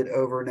hand it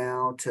over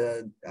now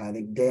to, I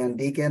think, Dan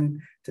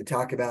Deacon to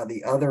talk about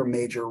the other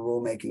major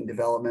rulemaking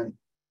development,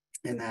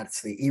 and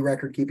that's the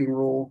e-record keeping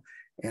rule.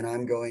 And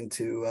I'm going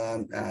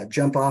to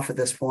jump off at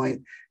this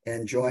point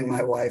and join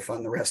my wife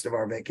on the rest of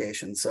our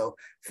vacation. So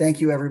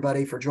thank you,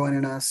 everybody, for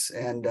joining us,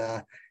 and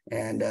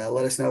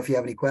let us know if you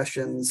have any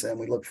questions, and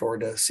we look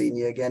forward to seeing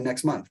you again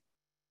next month.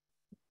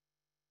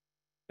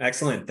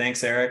 Excellent.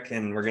 Thanks, Eric.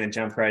 And we're going to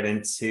jump right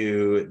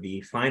into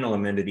the final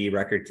amended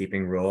e-record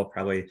keeping rule,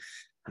 probably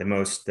the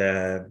most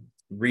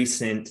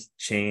recent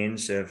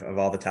change of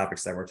all the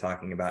topics that we're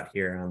talking about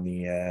here on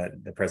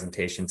the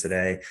presentation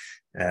today.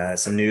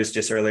 Some news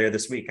just earlier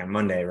this week on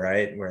Monday,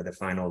 right, where the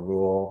final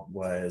rule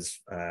was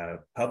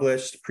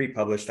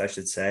pre-published, I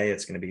should say.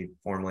 It's going to be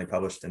formally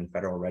published in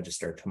Federal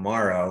Register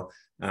tomorrow.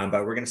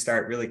 But we're going to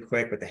start really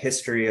quick with the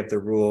history of the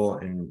rule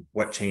and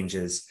what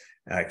changes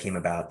came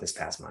about this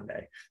past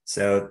Monday.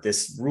 So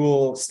this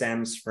rule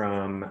stems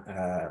from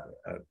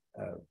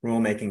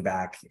rulemaking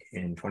back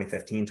in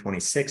 2015,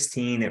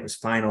 2016. It was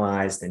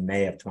finalized in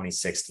May of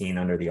 2016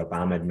 under the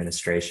Obama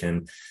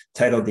administration,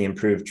 titled the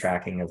Improved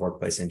Tracking of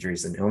Workplace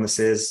Injuries and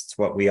Illnesses. It's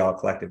what we all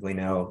collectively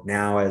know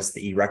now as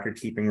the e-record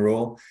keeping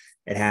rule.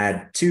 It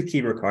had two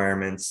key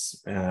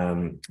requirements.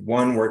 One,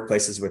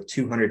 workplaces with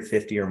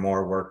 250 or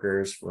more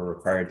workers were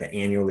required to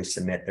annually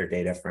submit their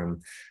data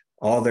from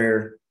all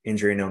their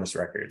injury and illness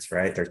records,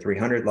 right? Their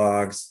 300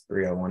 logs,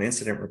 301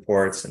 incident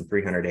reports, and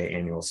 308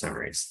 annual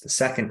summaries. The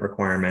second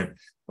requirement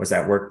was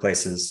that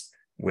workplaces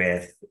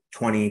with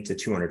 20 to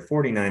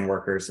 249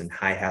 workers in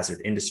high hazard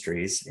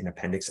industries in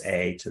Appendix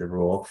A to the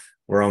rule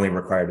were only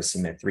required to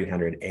submit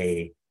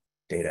 300A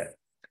data.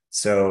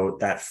 So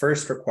that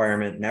first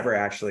requirement never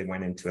actually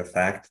went into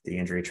effect. The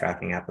injury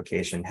tracking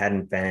application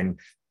hadn't been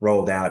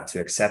rolled out to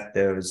accept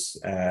those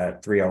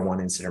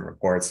 301 incident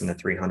reports and the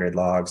 300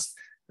 logs.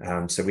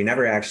 So we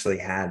never actually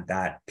had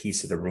that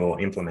piece of the rule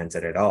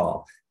implemented at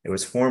all. It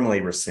was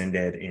formally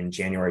rescinded in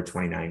January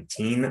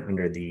 2019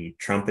 under the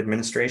Trump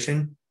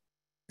administration.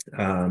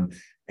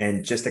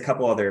 And just a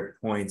couple other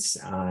points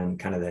on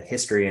kind of the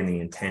history and the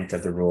intent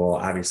of the rule.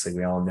 Obviously,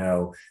 we all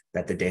know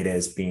that the data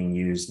is being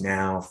used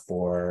now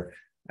for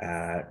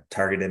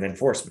targeted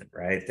enforcement,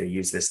 right? They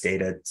use this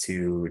data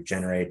to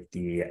generate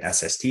the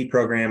SST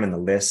program and the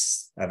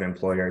lists of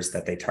employers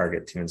that they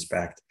target to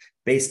inspect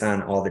based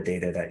on all the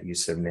data that you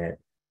submit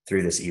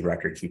through this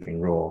e-record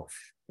keeping rule.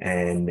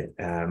 And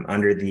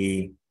under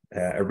the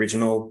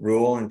original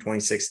rule in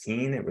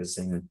 2016, it was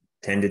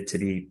intended to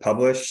be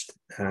published.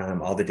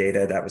 All the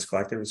data that was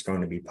collected was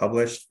going to be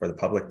published for the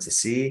public to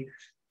see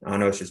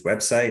on OSHA's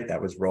website.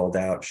 That was rolled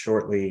out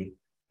shortly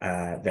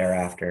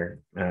thereafter,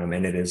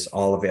 and it is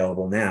all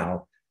available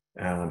now.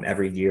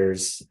 Every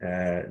year's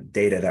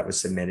data that was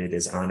submitted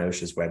is on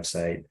OSHA's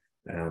website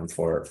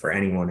for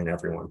anyone and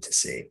everyone to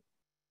see.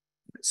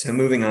 So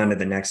moving on to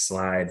the next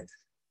slide,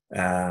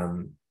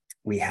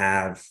 we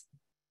have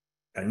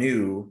a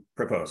new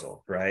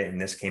proposal, right? And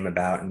this came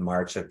about in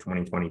March of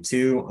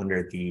 2022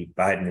 under the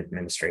Biden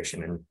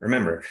administration. And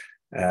remember,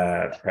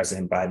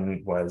 President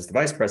Biden was the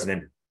vice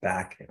president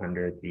back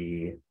under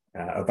the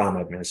Obama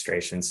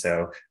administration.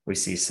 So we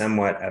see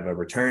somewhat of a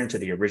return to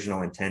the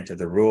original intent of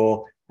the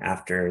rule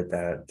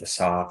after the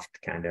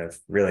soft kind of,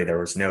 really there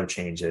was no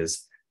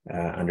changes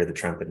under the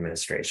Trump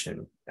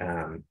administration.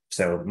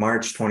 So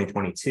March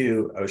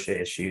 2022,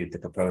 OSHA issued the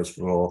proposed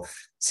rule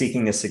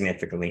seeking to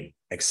significantly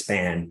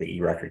expand the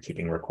e-record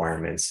keeping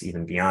requirements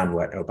even beyond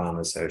what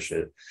Obama's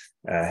OSHA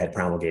had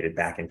promulgated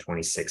back in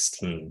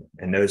 2016.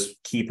 And those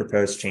key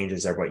proposed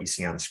changes are what you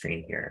see on the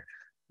screen here.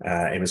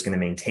 It was going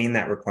to maintain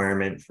that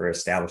requirement for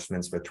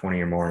establishments with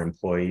 20 or more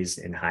employees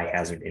in high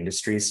hazard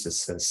industries to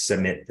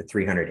submit the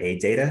 300A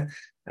data.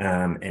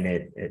 And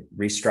it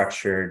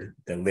restructured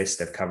the list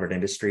of covered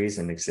industries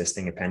in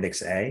existing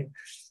Appendix A.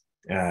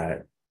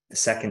 The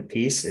second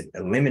piece, it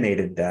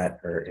eliminated that,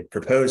 or it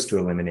proposed to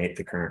eliminate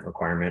the current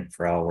requirement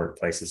for all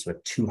workplaces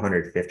with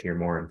 250 or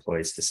more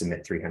employees to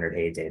submit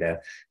 300A data.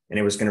 And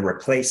it was going to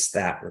replace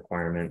that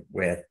requirement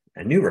with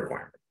a new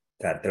requirement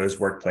that those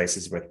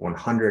workplaces with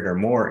 100 or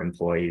more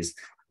employees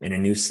in a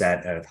new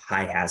set of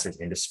high hazard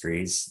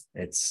industries,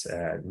 it's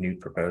new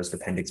proposed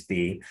Appendix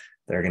B,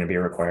 they're going to be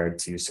required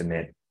to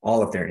submit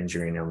all of their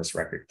injury and illness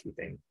record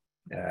keeping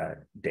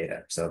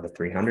data. So the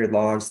 300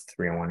 logs,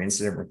 301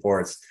 incident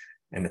reports,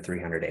 and the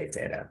 300A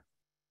data.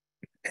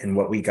 And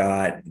what we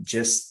got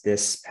just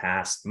this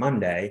past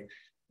Monday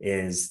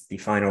is the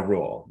final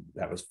rule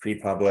that was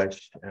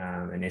pre-published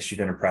and issued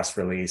in a press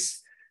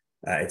release.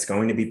 It's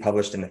going to be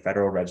published in the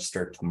Federal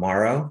Register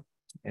tomorrow,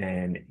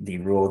 and the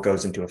rule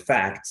goes into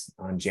effect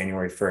on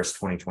January 1st,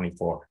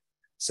 2024.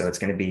 So it's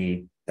going to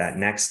be that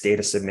next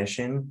data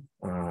submission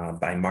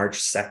by March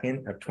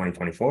 2nd of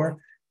 2024.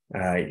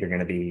 You're going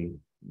to be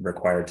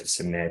required to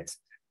submit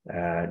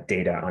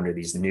data under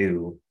these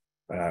new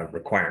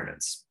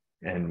requirements.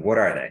 And what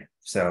are they?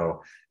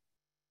 So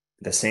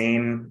the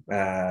same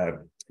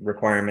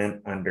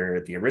requirement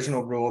under the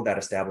original rule that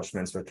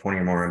establishments with 20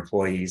 or more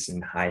employees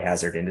in high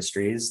hazard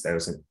industries,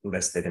 those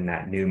listed in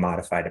that new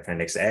modified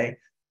Appendix A,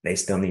 they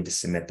still need to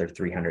submit their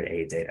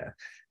 300A data.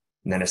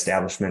 And then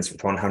establishments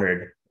with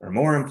 100 or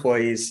more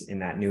employees in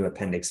that new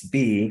Appendix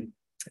B,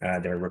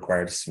 they're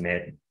required to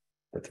submit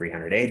the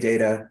 300A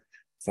data,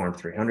 Form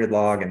 300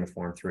 log, and the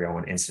Form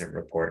 301 incident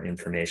report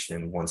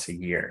information once a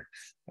year,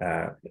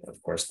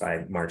 of course,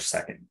 by March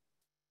 2nd.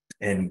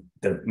 And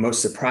the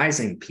most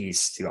surprising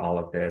piece to all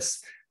of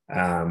this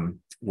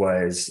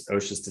was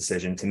OSHA's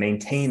decision to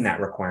maintain that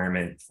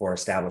requirement for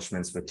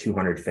establishments with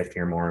 250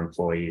 or more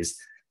employees,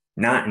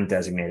 not in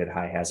designated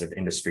high hazard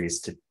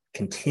industries, to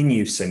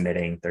continue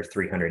submitting their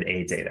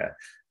 300A data.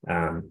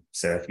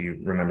 So if you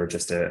remember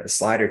just a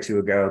slide or two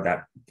ago,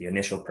 that the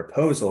initial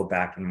proposal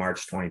back in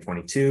March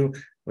 2022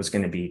 was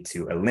going to be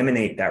to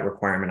eliminate that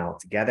requirement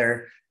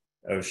altogether.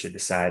 OSHA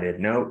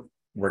decided, no,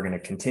 we're going to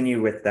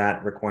continue with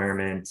that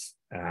requirement.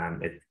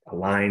 It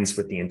aligns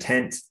with the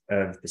intent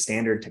of the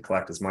standard to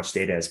collect as much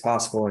data as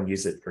possible and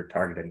use it for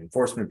targeted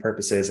enforcement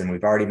purposes. And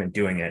we've already been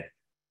doing it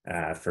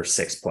for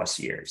 6+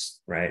 years,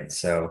 right?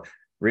 So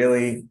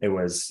really, it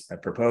was a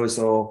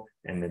proposal,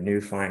 and the new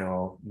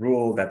final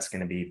rule that's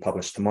going to be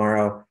published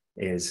tomorrow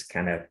is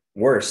kind of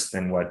worse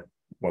than what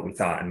we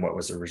thought and what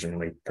was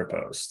originally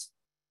proposed.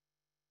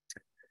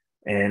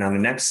 And on the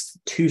next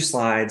two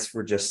slides,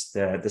 we're just,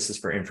 this is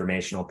for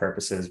informational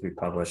purposes. We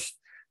published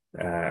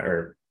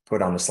or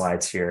put on the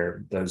slides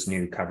here those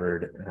new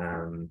covered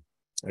or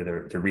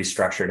the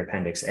restructured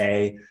Appendix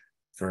A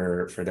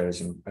for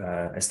those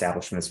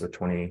establishments with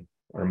 20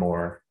 or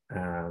more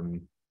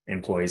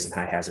employees in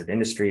high hazard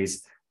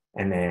industries.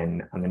 And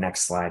then on the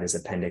next slide is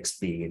Appendix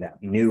B, that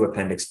new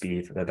Appendix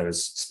B for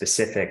those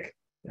specific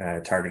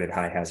targeted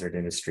high hazard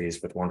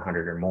industries with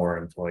 100 or more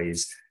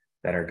employees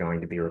that are going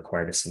to be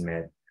required to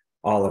submit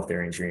all of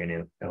their injury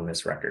and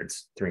illness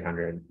records,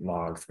 300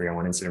 log,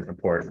 301 incident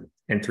report,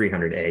 and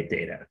 300A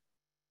data.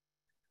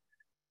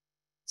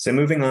 So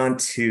moving on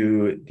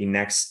to the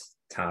next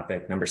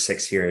topic, number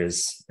 6 here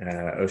is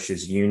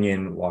OSHA's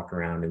union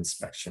walk-around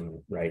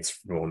inspection rights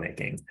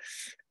rulemaking.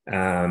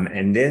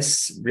 And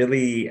this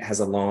really has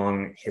a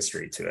long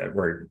history to it.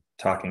 We're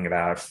talking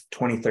about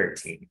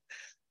 2013.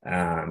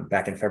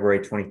 Back in February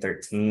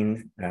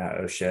 2013,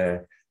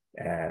 OSHA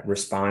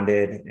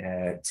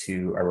responded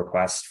to a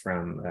request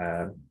from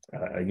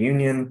a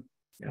union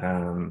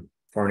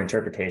for an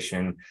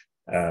interpretation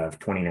of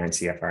 29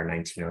 CFR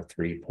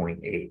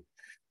 1903.8.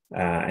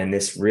 And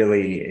this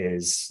really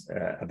is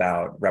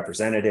about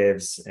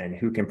representatives and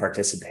who can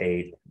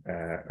participate,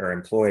 or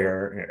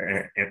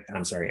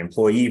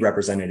employee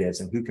representatives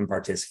and who can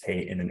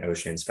participate in an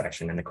OSHA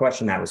inspection. And the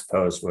question that was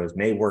posed was,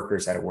 may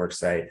workers at a work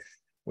site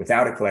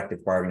without a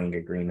collective bargaining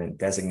agreement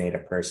designate a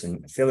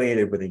person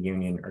affiliated with a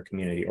union or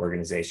community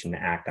organization to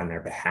act on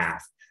their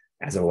behalf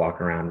as a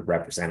walk-around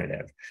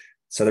representative?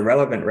 So the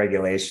relevant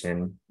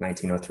regulation,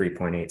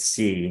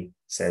 1903.8C,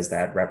 says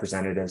that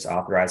representatives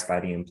authorized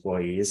by the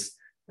employees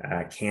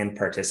can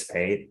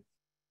participate,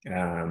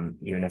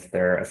 even if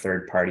they're a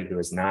third party who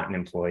is not an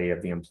employee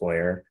of the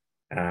employer,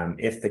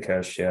 if the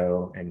cause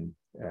show and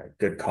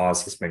good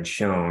cause has been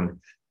shown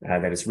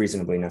that it's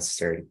reasonably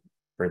necessary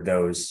for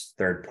those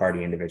third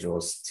party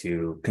individuals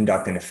to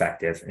conduct an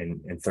effective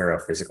and thorough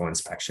physical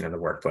inspection of the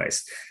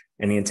workplace.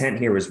 And the intent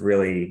here was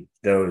really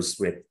those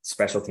with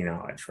specialty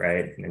knowledge,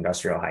 right? An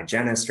industrial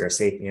hygienist or a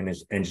safety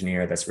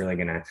engineer that's really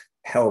going to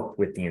help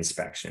with the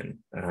inspection.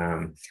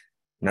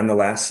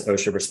 Nonetheless,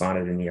 OSHA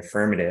responded in the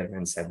affirmative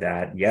and said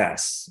that,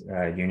 yes,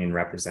 union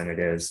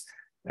representatives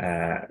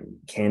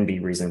can be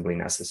reasonably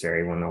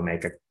necessary when they'll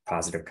make a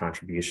positive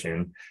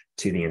contribution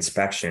to the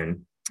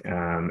inspection.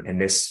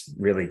 And this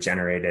really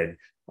generated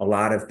a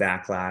lot of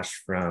backlash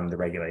from the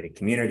regulated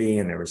community,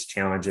 and there was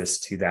challenges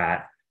to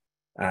that.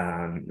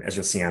 As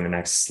you'll see on the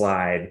next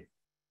slide,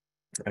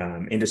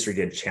 industry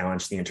did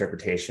challenge the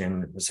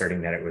interpretation,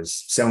 asserting that it was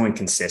so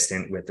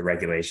inconsistent with the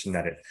regulation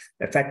that it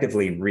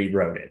effectively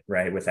rewrote it,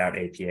 right, without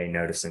APA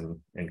notice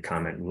and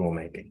comment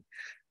rulemaking.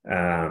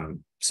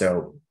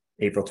 So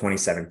April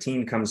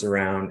 2017 comes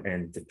around,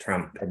 and the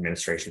Trump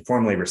administration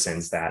formally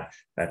rescinds that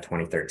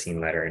 2013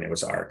 letter, and it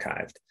was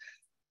archived.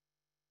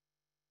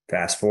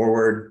 Fast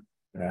forward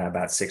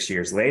about 6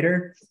 years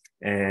later,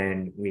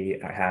 and we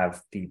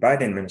have the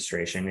Biden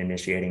administration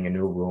initiating a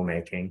new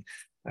rulemaking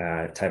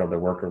titled the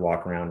Worker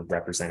Walk-Around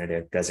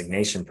Representative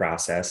Designation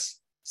Process,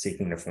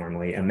 seeking to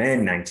formally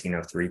amend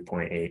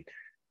 1903.8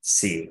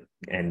 C.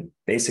 And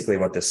basically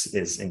what this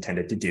is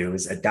intended to do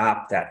is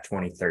adopt that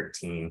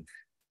 2013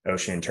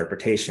 OSHA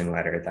interpretation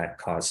letter that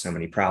caused so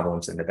many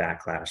problems in the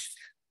backlash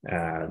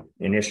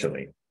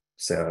initially.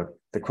 So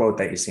the quote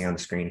that you see on the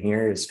screen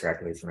here is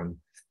directly from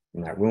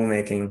that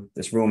rulemaking.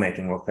 This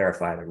rulemaking will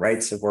clarify the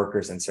rights of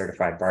workers and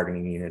certified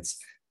bargaining units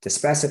to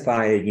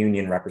specify a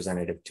union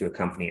representative to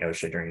accompany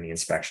OSHA during the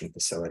inspection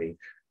facility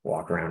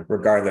walk around,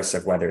 regardless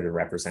of whether the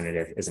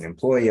representative is an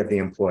employee of the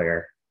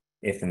employer,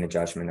 if in the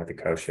judgment of the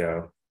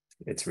COSHO,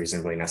 it's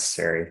reasonably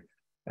necessary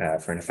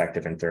for an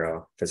effective and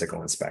thorough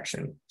physical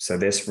inspection. So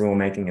this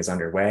rulemaking is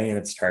underway and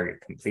its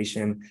target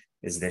completion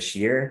is this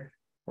year.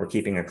 We're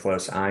keeping a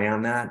close eye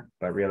on that,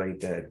 but really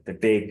the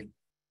big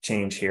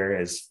change here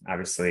is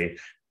obviously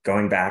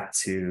going back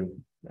to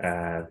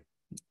that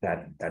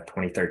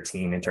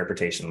 2013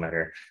 interpretation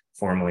letter,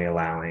 formally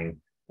allowing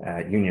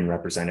union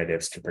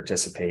representatives to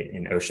participate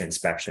in OSHA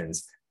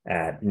inspections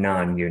at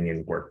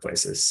non-union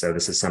workplaces. So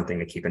this is something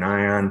to keep an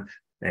eye on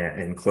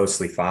and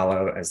closely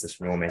follow as this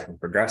rulemaking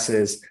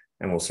progresses.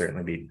 And we'll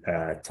certainly be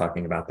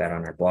talking about that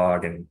on our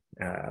blog. And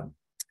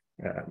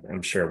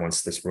I'm sure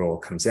once this rule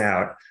comes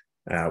out,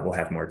 we'll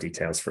have more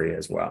details for you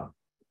as well.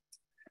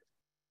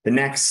 The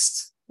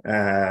next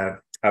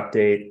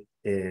update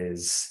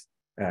is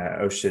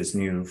OSHA's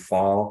new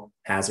Fall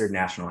Hazard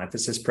National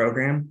Emphasis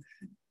Program.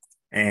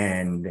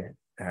 And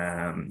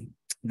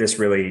this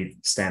really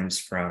stems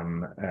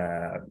from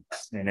an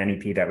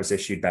NEP that was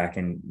issued back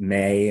in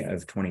May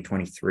of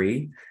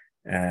 2023,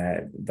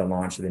 the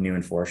launch of the new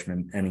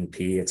enforcement NEP.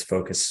 It's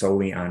focused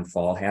solely on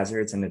fall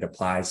hazards and it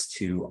applies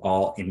to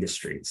all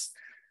industries.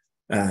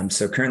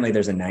 So currently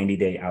there's a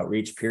 90-day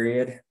outreach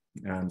period.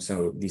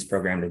 So these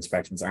programmed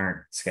inspections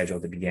aren't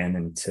scheduled to begin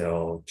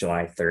until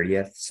July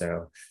 30th.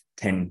 So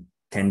 10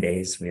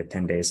 days, we have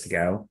 10 days to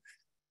go.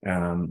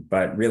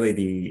 But really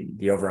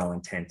the overall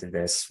intent of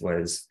this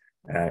was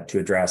to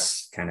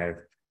address kind of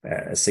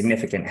a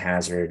significant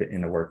hazard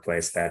in the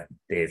workplace that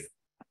they've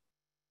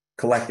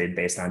collected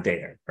based on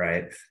data,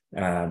 right?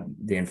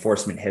 The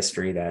enforcement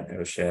history that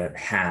OSHA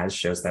has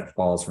shows that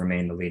falls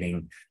remain the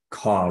leading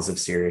cause of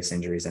serious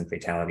injuries and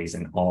fatalities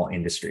in all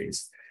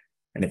industries.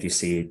 And if you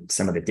see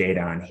some of the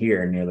data on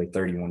here, nearly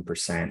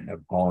 31%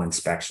 of all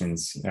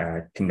inspections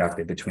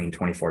conducted between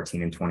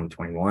 2014 and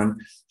 2021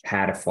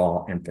 had a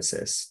fall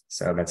emphasis.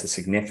 So that's a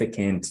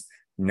significant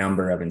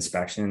number of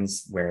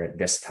inspections where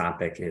this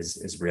topic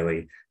is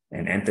really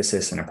an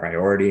emphasis and a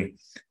priority.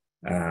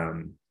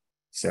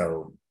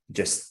 So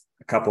just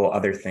a couple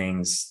other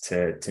things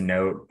to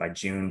note. By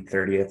June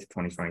 30th,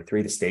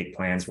 2023, the state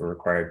plans were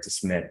required to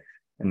submit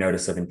a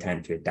notice of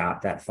intent to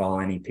adopt that fall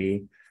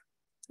NEP.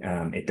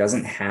 It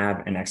doesn't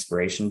have an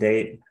expiration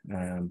date,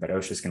 but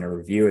OSHA is going to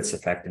review its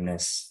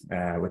effectiveness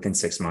within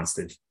 6 months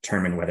to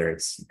determine whether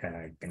it's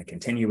going to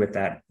continue with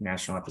that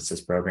national emphasis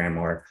program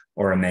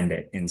or amend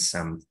it in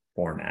some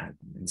format,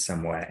 in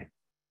some way.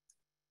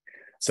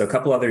 So a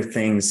couple other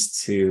things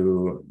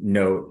to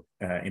note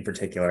in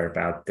particular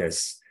about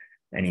this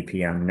NEP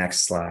on the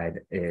next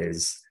slide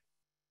is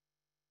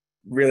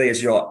really,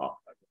 as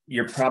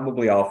you're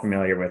probably all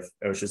familiar with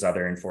OSHA's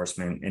other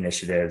enforcement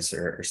initiatives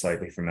or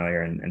slightly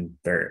familiar, and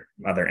their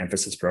other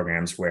emphasis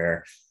programs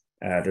where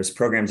those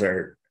programs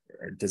are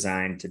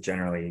designed to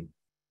generally,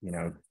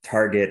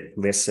 target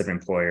lists of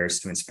employers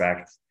to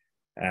inspect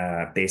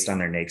based on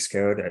their NAICS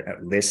code. A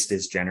list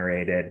is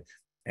generated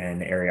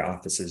and area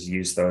offices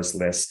use those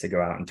lists to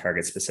go out and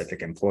target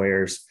specific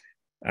employers.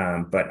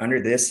 But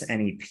under this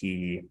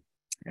NEP,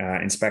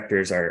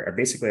 inspectors are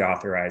basically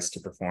authorized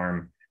to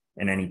perform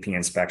an NEP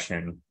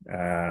inspection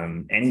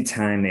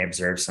anytime they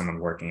observe someone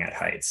working at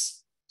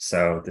heights.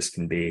 So this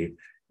can be,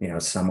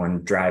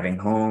 someone driving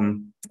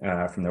home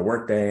from their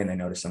workday and they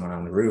notice someone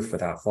on the roof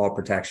without fall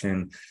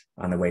protection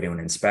on the way to an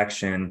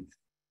inspection.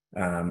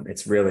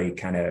 It's really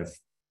kind of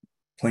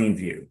plain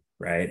view,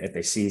 right? If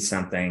they see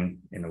something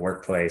in the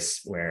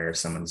workplace where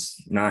someone's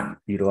not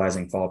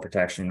utilizing fall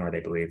protection or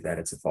they believe that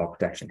it's a fall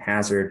protection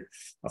hazard,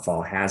 a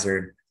fall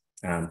hazard,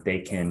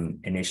 they can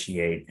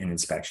initiate an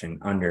inspection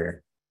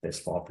under this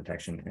fall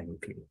protection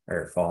NEP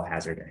or fall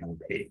hazard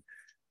NEP.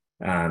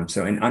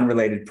 So in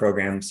unrelated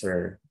programs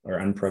or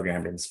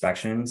unprogrammed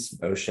inspections,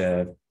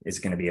 OSHA is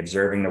going to be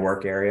observing the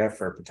work area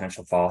for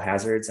potential fall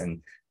hazards,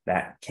 and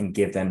that can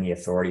give them the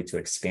authority to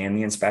expand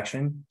the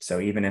inspection. So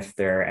even if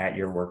they're at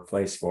your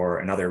workplace for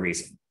another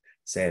reason,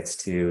 say it's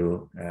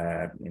to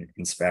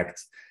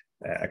inspect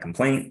a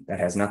complaint that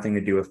has nothing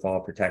to do with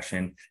fall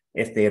protection,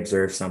 if they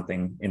observe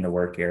something in the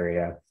work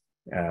area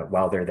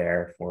while they're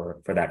there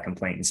for that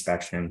complaint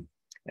inspection,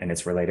 and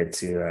it's related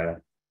to,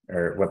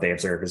 or what they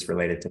observe is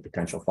related to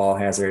potential fall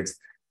hazards,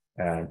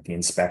 the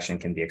inspection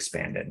can be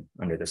expanded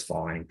under this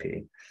fall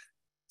NEP.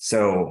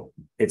 So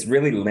it's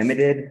really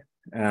limited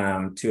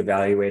to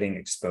evaluating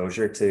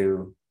exposure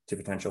to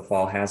potential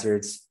fall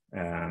hazards.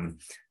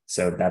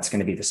 So that's going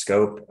to be the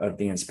scope of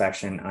the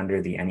inspection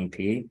under the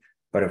NEP.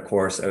 But of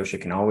course, OSHA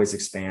can always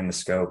expand the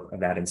scope of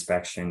that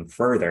inspection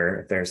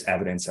further if there's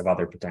evidence of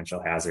other potential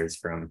hazards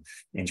from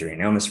injury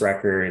and illness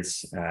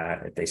records,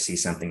 if they see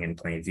something in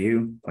plain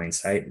view, plain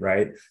sight,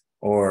 right?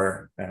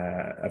 or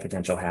a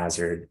potential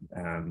hazard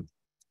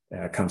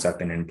comes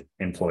up in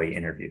employee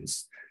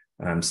interviews.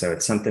 So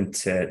it's something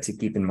to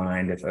keep in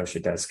mind if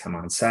OSHA does come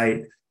on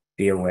site.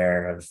 Be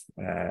aware of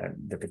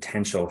the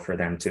potential for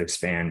them to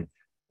expand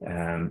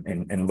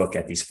and look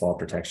at these fall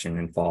protection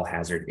and fall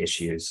hazard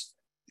issues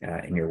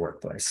in your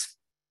workplace.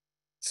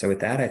 So with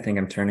that, I think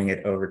I'm turning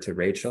it over to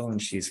Rachel,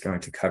 and she's going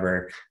to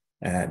cover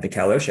the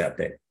Cal OSHA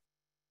update.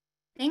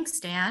 Thanks,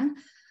 Dan.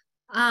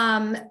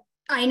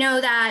 I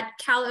know that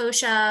Cal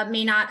OSHA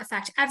may not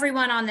affect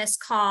everyone on this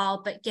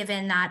call, but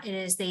given that it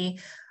is the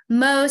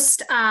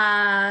most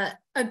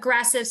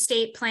aggressive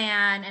state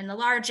plan and the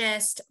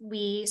largest,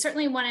 we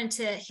certainly wanted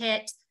to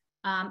hit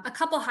a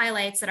couple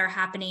highlights that are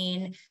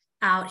happening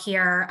out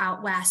here,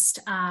 out west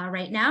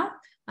right now.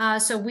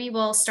 So we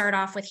will start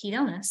off with heat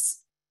illness.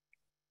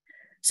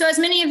 So as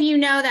many of you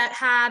know that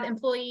have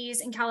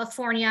employees in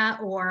California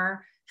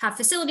or have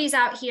facilities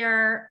out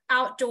here,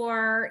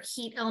 outdoor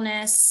heat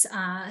illness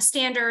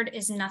standard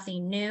is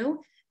nothing new.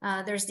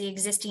 There's the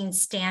existing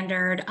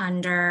standard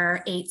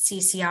under 8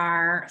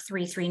 CCR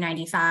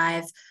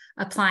 3395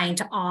 applying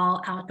to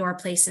all outdoor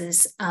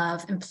places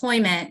of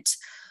employment.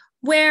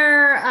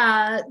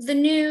 Where the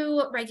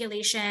new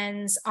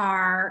regulations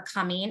are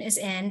coming is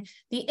in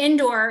the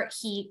indoor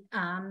heat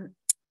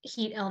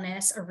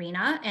illness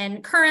arena.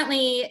 And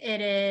currently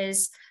it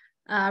is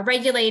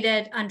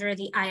regulated under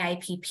the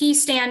IIPP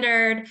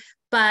standard,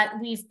 but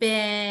we've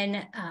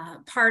been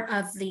part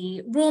of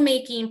the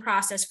rulemaking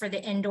process for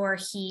the indoor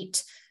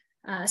heat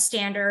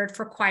standard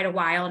for quite a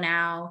while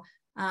now.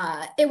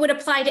 It would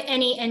apply to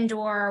any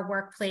indoor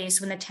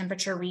workplace when the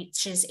temperature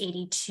reaches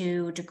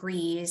 82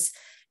 degrees.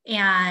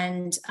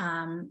 And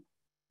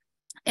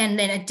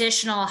then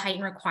additional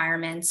heightened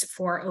requirements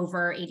for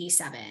over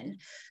 87.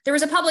 There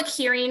was a public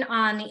hearing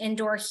on the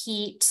indoor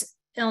heat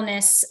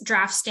illness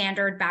draft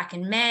standard back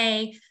in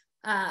May.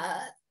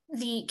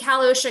 The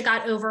Cal OSHA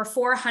got over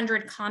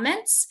 400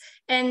 comments.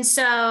 And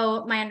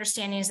so my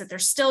understanding is that they're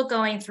still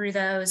going through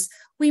those.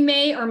 We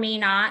may or may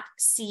not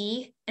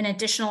see an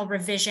additional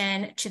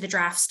revision to the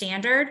draft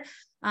standard.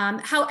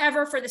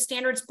 However, for the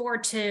standards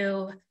board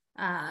to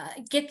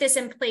get this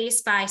in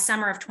place by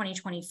summer of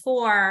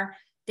 2024,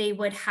 they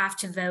would have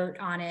to vote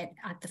on it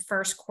at the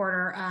first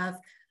quarter of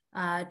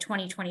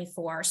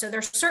 2024. So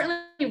they're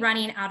certainly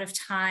running out of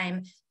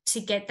time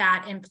to get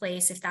that in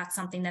place if that's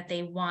something that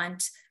they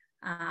want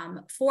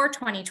for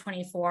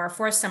 2024,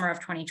 for summer of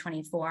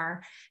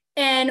 2024.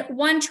 And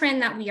one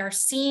trend that we are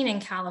seeing in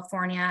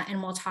California,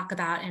 and we'll talk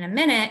about in a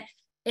minute,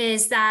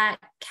 is that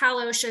Cal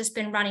OSHA has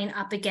been running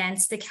up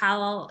against the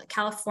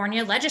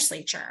California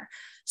legislature.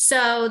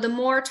 So the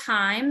more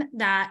time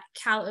that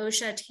Cal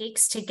OSHA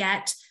takes to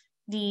get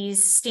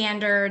these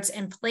standards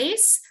in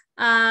place,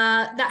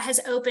 that has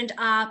opened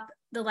up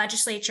the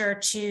legislature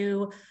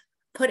to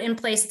put in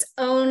place its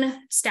own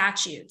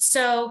statutes.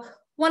 So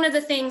one of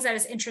the things that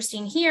is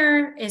interesting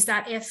here is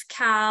that if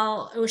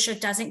Cal OSHA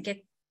doesn't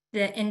get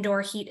the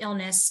indoor heat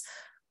illness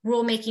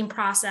rulemaking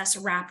process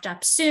wrapped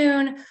up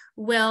soon,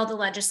 will the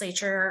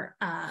legislature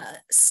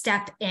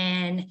step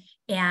in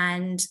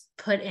and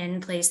put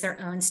in place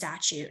their own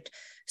statute?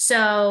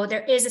 So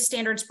there is a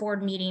standards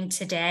board meeting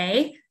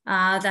today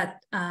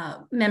that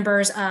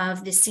members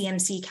of the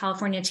CMC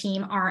California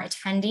team are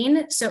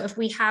attending. So if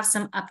we have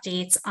some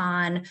updates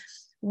on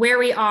where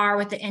we are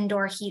with the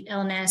indoor heat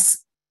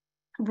illness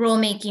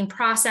rulemaking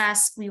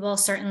process, we will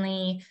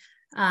certainly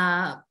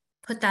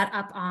put that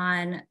up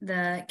on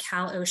the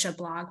Cal OSHA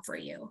blog for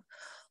you.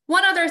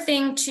 One other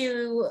thing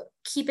to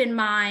keep in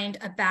mind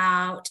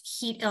about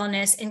heat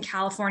illness in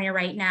California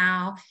right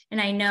now,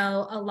 and I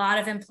know a lot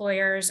of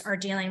employers are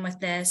dealing with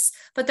this,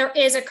 but there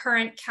is a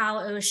current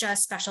Cal OSHA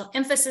special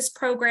emphasis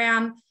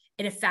program.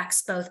 It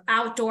affects both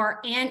outdoor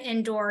and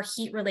indoor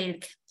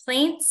heat-related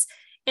complaints,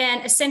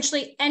 and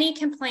essentially any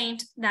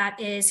complaint that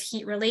is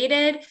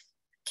heat-related,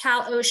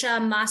 Cal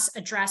OSHA must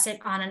address it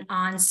on an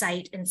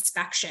on-site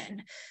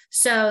inspection.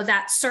 So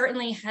that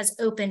certainly has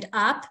opened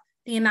up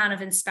the amount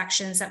of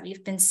inspections that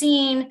we've been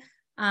seeing,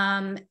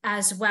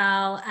 as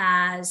well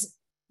as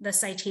the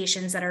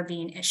citations that are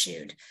being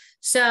issued.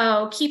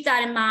 So keep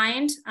that in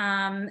mind,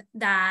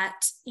 that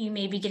you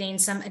may be getting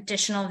some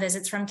additional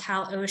visits from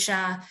Cal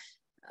OSHA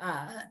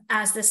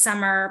as the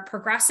summer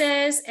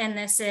progresses. And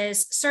this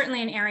is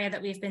certainly an area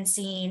that we've been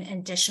seeing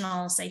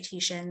additional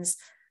citations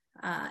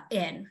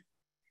in.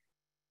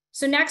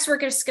 So next, we're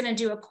just going to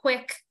do a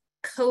quick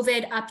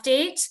COVID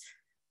update.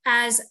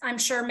 As I'm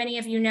sure many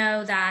of you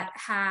know that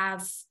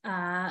have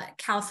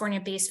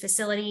California-based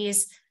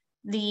facilities,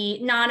 the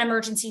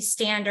non-emergency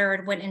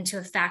standard went into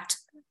effect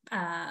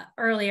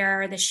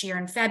earlier this year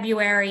in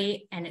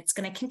February, and it's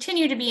going to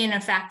continue to be in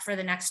effect for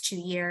the next 2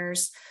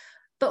 years.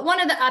 But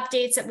one of the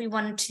updates that we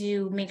wanted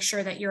to make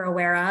sure that you're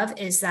aware of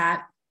is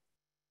that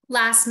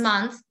last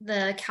month,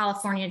 the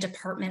California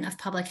Department of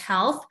Public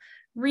Health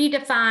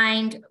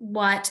redefined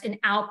what an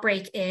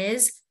outbreak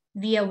is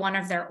via one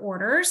of their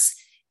orders.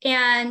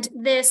 And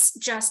this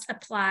just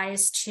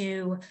applies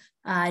to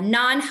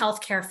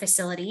non-healthcare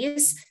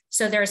facilities.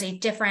 So there's a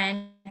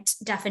different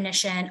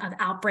definition of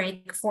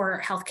outbreak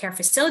for healthcare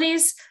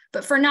facilities,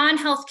 but for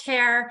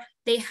non-healthcare,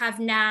 they have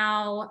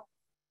now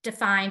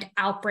defined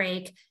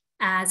outbreak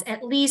as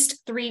at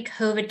least 3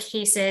 COVID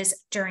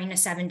cases during a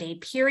 7-day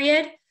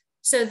period.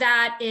 So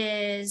that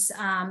is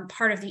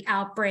part of the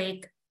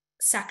outbreak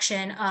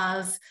section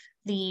of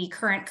the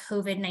current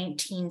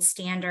COVID-19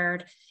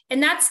 standard,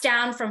 and that's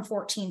down from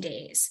 14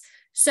 days.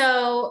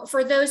 So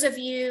for those of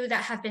you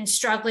that have been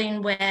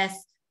struggling with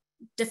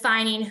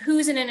defining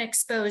who's in an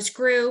exposed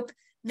group,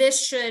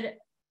 this should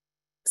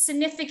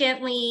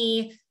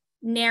significantly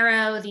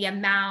narrow the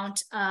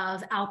amount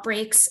of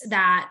outbreaks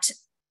that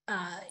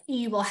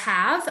you will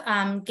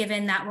have,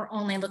 given that we're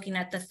only looking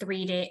at the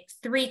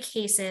 3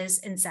 cases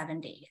in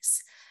 7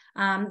 days.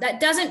 That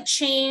doesn't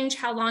change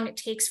how long it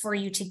takes for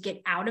you to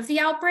get out of the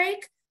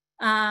outbreak,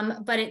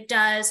 but it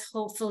does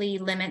hopefully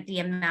limit the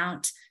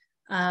amount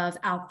of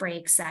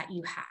outbreaks that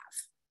you have.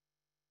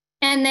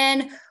 And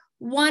then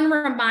one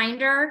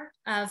reminder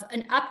of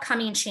an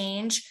upcoming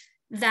change,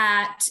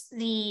 that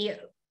the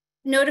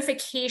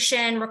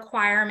notification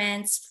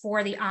requirements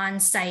for the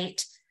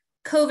on-site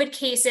COVID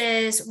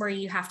cases, where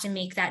you have to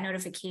make that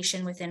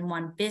notification within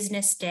 1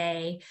 business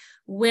day,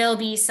 will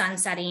be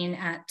sunsetting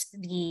at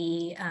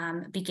the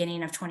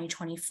beginning of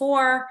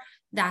 2024.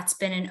 That's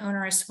been an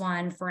onerous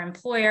one for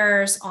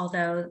employers,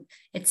 although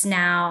it's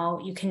now,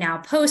 you can now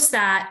post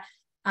that,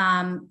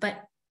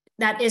 but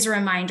that is a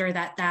reminder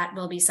that that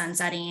will be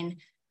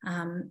sunsetting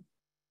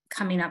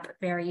coming up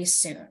very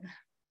soon.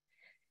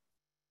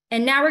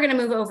 And now we're going to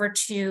move over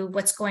to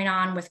what's going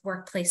on with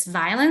workplace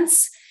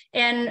violence.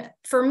 And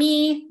for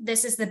me,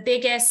 this is the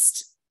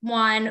biggest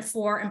one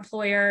for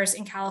employers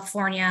in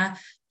California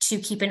to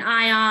keep an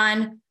eye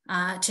on,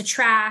 to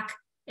track.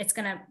 It's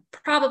going to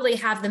probably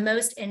have the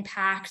most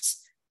impact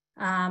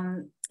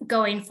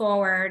going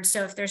forward.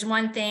 So if there's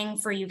one thing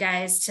for you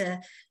guys to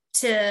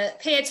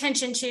pay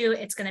attention to,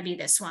 it's going to be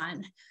this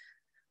one.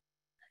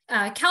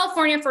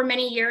 California for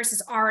many years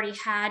has already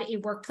had a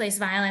workplace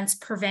violence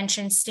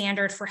prevention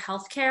standard for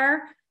healthcare,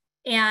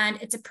 and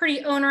it's a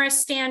pretty onerous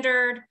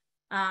standard.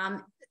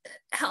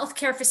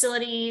 Healthcare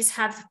facilities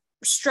have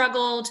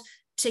struggled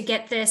to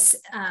get this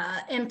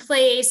in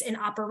place and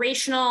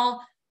operational.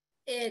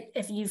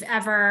 If you've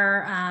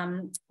ever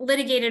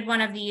litigated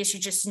one of these, you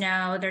just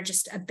know they're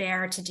just a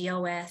bear to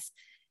deal with.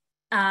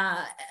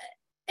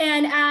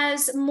 And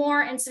as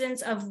more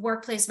incidents of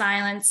workplace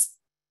violence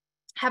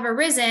have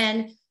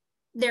arisen,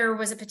 there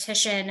was a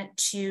petition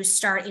to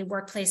start a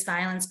workplace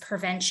violence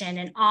prevention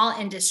in all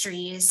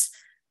industries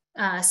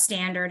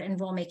standard and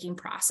rulemaking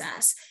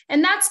process.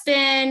 And that's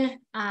been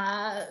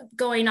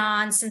going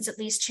on since at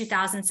least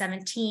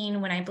 2017,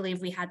 when I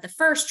believe we had the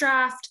first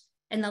draft,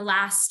 and the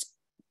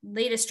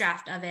latest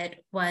draft of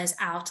it was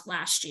out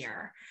last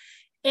year.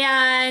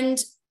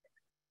 And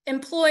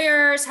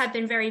employers have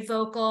been very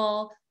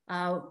vocal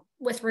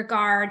with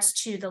regards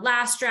to the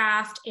last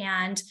draft,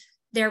 and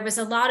there was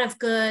a lot of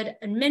good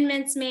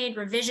amendments made,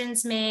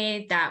 revisions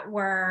made that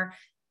were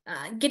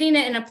getting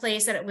it in a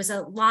place that it was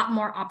a lot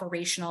more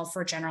operational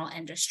for general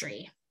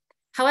industry.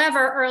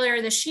 However,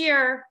 earlier this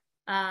year,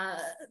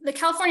 the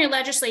California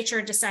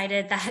legislature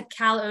decided that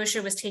Cal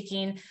OSHA was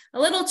taking a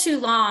little too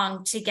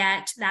long to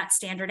get that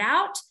standard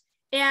out,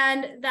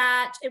 and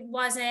that it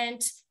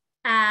wasn't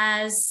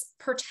as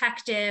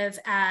protective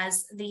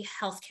as the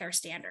healthcare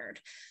standard.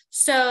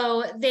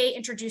 So they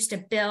introduced a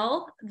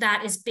bill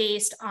that is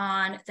based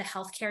on the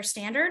healthcare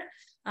standard,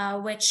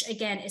 which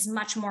again is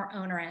much more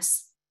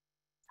onerous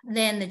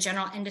than the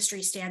general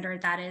industry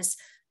standard that is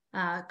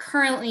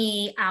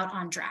currently out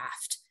on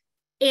draft.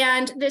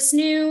 And this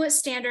new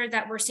standard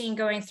that we're seeing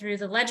going through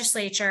the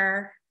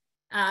legislature,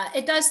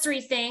 it does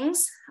 3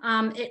 things.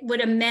 It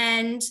would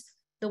amend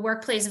the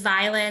workplace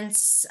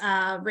violence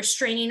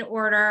restraining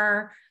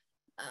order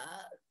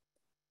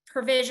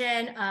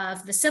provision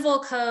of the civil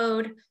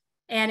code,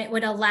 and it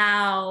would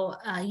allow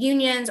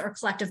unions or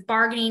collective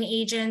bargaining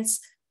agents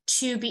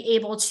to be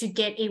able to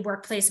get a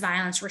workplace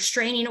violence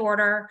restraining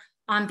order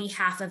on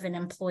behalf of an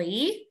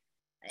employee.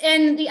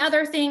 And the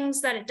other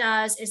things that it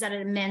does is that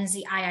it amends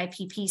the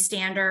IIPP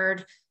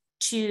standard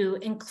to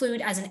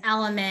include as an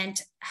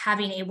element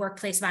having a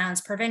workplace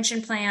violence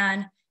prevention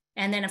plan,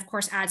 and then of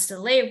course adds to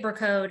the labor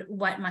code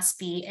what must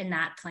be in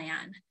that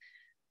plan.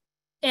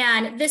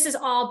 And this is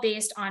all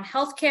based on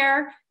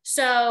healthcare.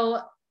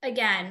 So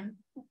again,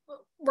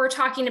 we're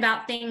talking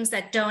about things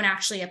that don't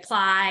actually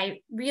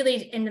apply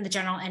really into the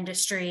general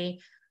industry.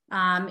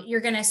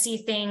 You're going to see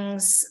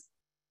things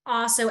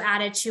also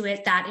added to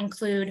it that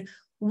include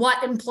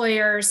what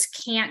employers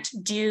can't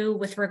do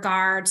with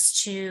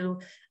regards to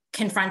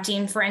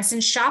confronting, for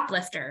instance,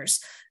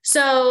 shoplifters.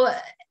 So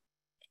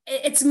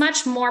it's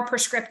much more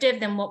prescriptive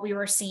than what we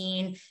were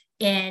seeing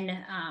in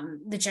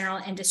the general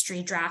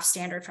industry draft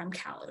standard from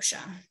Cal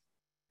OSHA.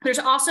 There's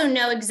also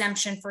no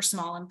exemption for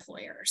small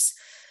employers.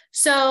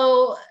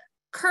 So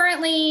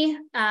currently,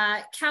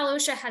 Cal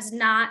OSHA has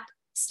not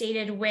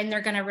stated when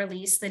they're going to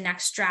release the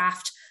next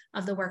draft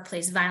of the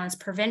workplace violence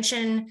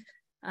prevention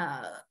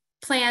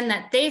plan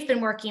that they've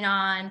been working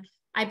on,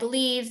 I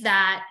believe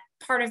that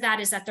part of that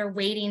is that they're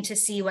waiting to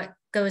see what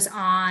goes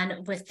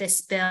on with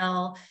this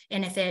bill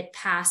and if it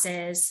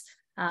passes.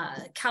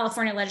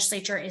 California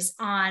legislature is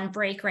on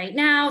break right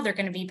now. They're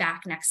going to be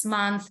back next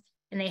month,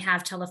 and they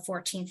have till the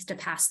 14th to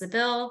pass the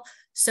bill.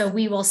 So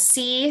we will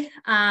see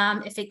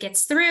if it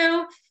gets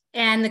through,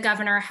 and the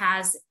governor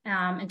has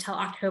until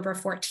October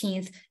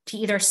 14th to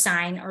either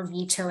sign or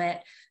veto it.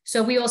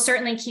 So we will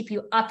certainly keep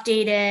you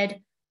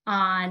updated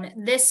on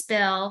this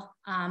bill,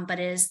 but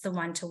it is the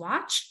one to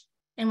watch.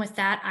 And with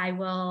that, I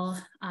will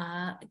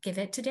give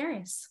it to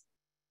Darius.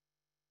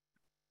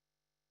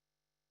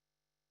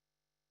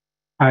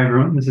 Hi,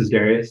 everyone. This is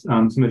Darius. So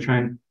I'm going to try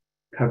and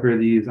cover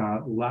these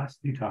last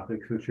two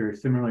topics, which are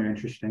similarly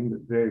interesting,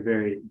 but very,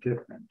 very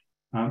different.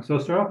 So I'll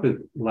start off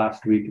with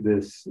last week,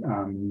 this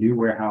new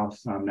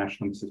warehouse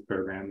national emphasis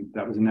program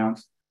that was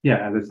announced.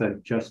 Yeah, as I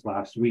said, just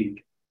last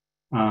week.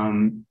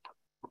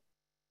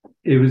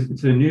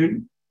 It's a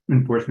new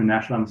enforcement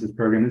national emphasis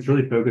program that's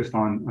really focused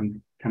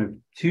on kind of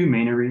two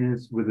main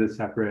arenas with a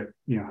separate,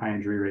 high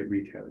injury rate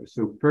retailers.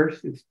 So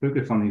first, it's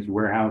focused on these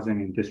warehousing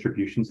and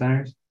distribution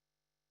centers.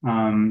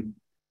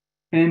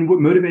 And what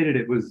motivated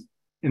it was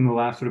in the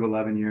last sort of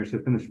 11 years,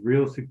 there's been this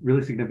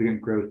really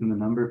significant growth in the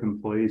number of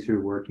employees who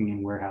are working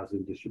in warehouses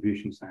and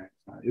distribution centers.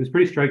 It was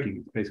pretty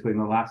striking. Basically, in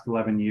the last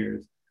 11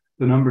 years,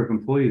 the number of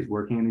employees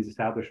working in these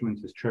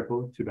establishments has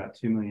tripled to about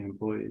 2 million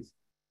employees.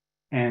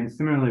 And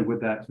similarly,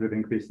 with that sort of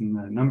increase in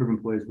the number of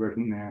employees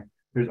working there,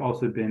 there's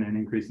also been an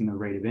increase in the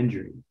rate of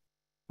injury.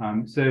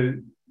 So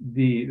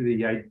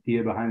the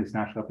idea behind this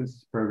national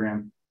emphasis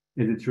program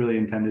is it's really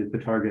intended to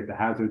target the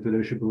hazards that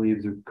OSHA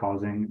believes are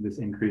causing this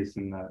increase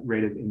in the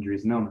rate of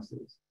injuries and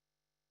illnesses.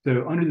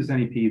 So under this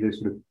NEP, there's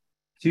sort of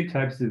two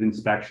types of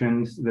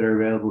inspections that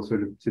are available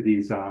sort of to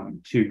these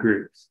two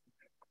groups.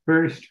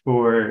 First,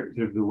 for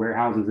sort of the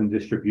warehouses and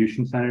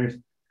distribution centers,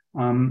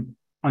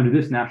 under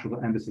this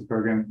national emphasis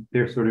program,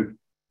 they're sort of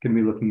going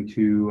to be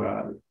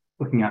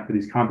looking at for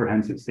these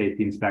comprehensive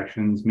safety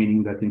inspections,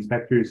 meaning that the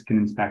inspectors can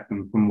inspect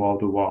them from wall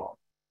to wall.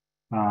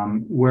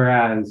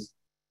 Whereas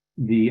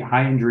the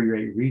high injury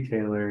rate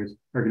retailers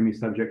are going to be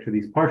subject to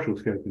these partial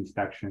scope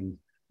inspections,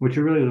 which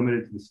are really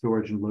limited to the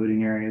storage and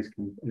loading areas.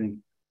 I think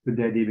with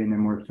the idea being they're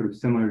more sort of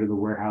similar to the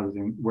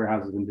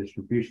warehouses and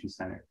distribution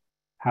centers.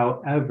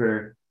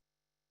 However,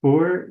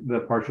 for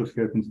the partial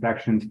scope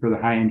inspections for the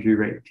high injury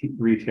rate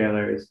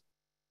retailers,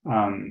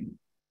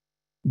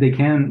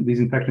 these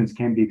inspections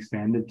can be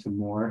expanded to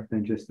more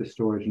than just the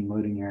storage and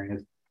loading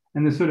areas.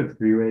 And there's sort of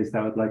three ways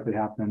that would likely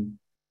happen.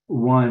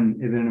 One,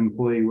 if an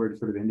employee were to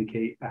sort of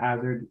indicate a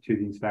hazard to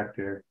the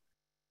inspector,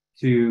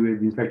 if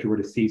the inspector were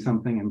to see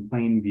something in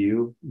plain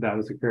view that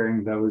was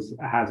occurring, that was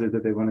a hazard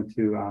that they wanted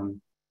to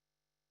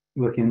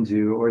look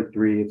into, or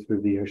three, it's sort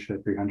of the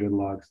OSHA 300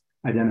 logs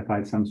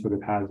identified some sort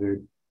of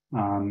hazard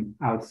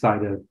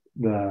outside of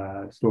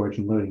the storage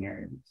and loading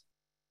areas.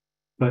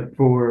 But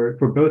for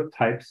both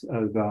types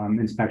of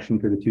inspection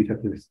for the two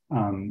types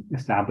of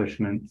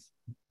establishments,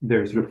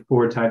 there's sort of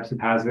four types of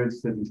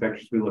hazards that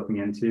inspectors will be looking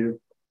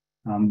into.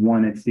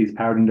 One, it's these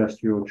powered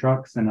industrial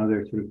trucks and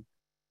other sort of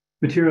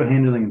material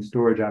handling and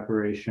storage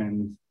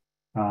operations.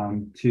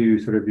 Two,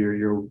 sort of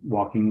your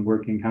walking,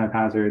 working kind of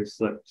hazards,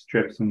 slips,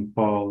 trips, and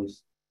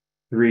falls.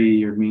 Three,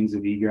 your means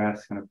of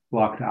egress, kind of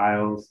blocked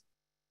aisles.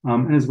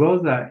 And as well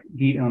as that,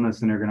 heat,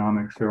 illness, and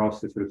ergonomics are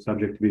also sort of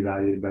subject to be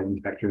evaluated by the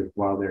inspectors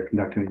while they're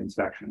conducting the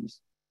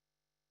inspections.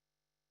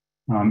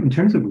 In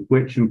terms of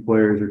which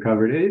employers are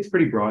covered, it's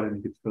pretty broad. I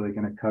think it's really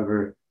going to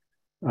cover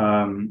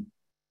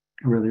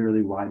a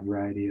really wide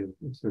variety of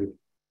sort of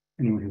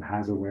anyone who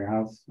has a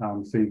warehouse.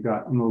 So you've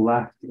got on the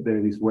left, there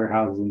are these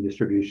warehouses and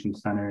distribution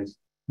centers.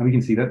 And we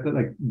can see that they're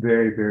like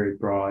very, very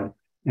broad.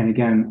 And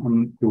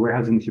again, the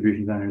warehouse and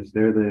distribution centers,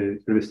 they're the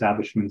sort of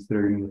establishments that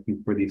are going to be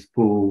looking for these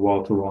full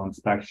wall-to-wall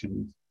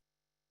inspections.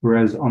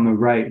 Whereas on the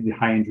right, the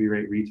high injury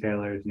rate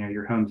retailers,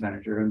 your home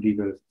centers, your Home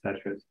Depots, et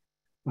cetera,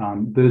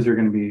 those are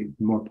going to be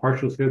more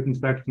partial scope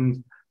inspections.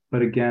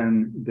 But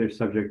again, they're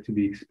subject to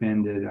be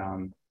expanded,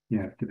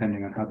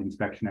 depending on how the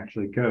inspection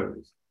actually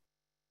goes.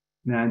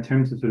 Now, in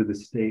terms of sort of the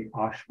state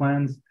OSH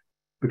plans,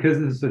 because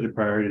this is such a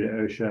priority to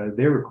OSHA,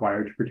 they're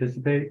required to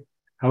participate.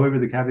 However,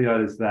 the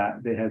caveat is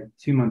that they have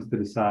 2 months to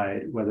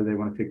decide whether they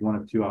want to take one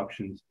of two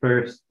options.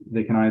 First,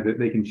 they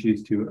can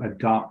choose to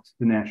adopt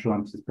the national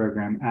emphasis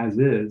program as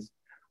is,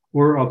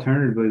 or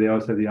alternatively, they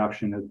also have the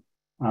option of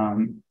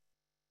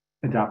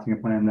adopting a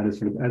plan that is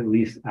sort of at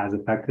least as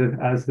effective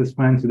as this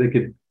plan. So they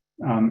could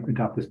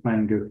adopt this plan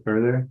and go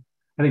further.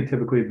 I think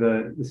typically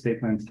the state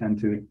plans tend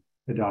to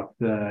adopt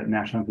the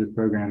national emphasis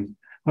programs.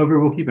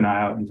 However, we'll keep an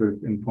eye out and sort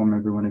of inform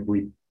everyone if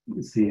we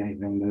see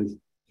anything that's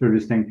sort of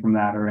distinct from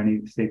that or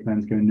any state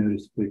plans go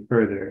noticeably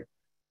further.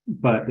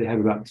 But they have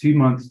about 2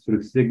 months to sort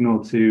of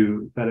signal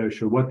to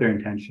OSHA what their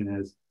intention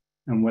is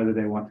and whether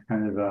they want to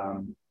kind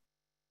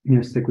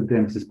of stick with the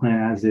emphasis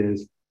plan as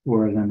is,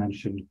 or as I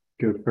mentioned,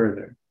 go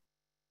further.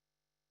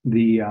 And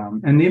the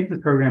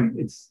emphasis program,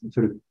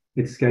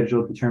 it's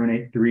scheduled to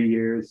terminate 3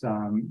 years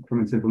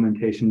from its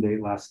implementation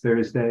date last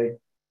Thursday.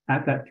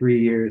 At that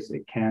 3 years,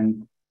 it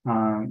can,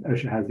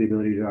 OSHA has the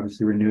ability to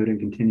obviously renew it and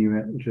continue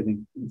it, which I think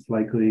is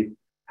likely.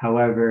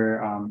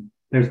 However,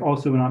 there's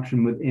also an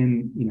option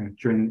within,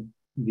 during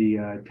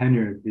the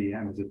tenure of the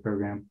MSIP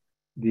program,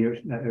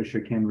 that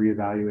OSHA can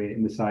reevaluate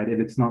and decide if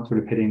it's not sort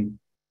of hitting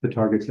the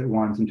targets it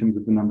wants in terms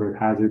of the number of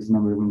hazards,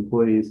 number of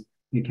employees,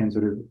 it can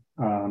sort of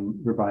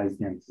revise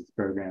the MSIP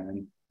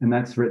program. And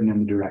that's written in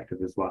the directive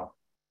as well.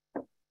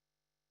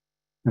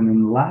 And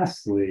then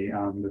lastly,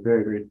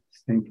 very, very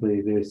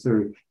distinctly, there's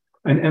sort of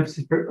an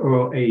emphasis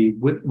or a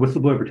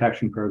whistleblower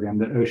protection program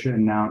that OSHA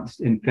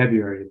announced in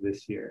February of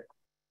this year.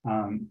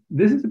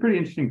 This is a pretty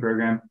interesting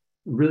program,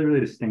 really,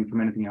 really distinct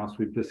from anything else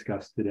we've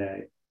discussed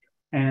today.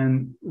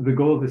 And the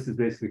goal of this is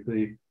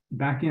basically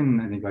back in,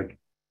 I think, like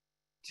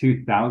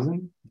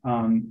 2000,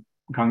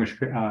 Congress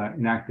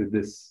enacted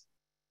this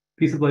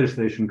piece of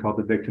legislation called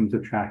the Victims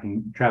of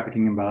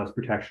Trafficking and Violence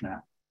Protection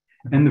Act.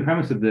 And the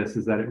premise of this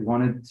is that it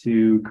wanted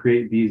to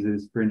create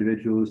visas for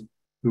individuals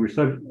who were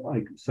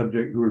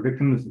who were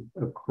victims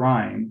of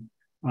crime,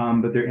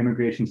 but their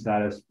immigration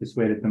status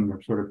dissuaded them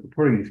from sort of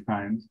reporting these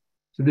crimes.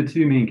 So the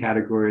two main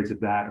categories of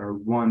that are,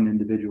 one,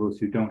 individuals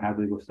who don't have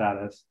legal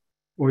status,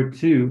 or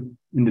two,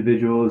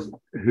 individuals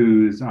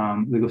whose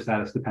legal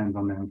status depends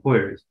on their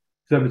employers.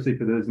 So obviously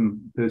for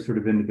those sort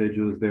of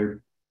individuals,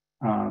 they're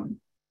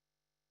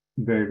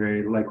very,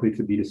 very likely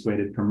to be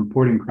dissuaded from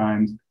reporting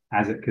crimes,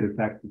 as it could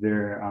affect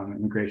their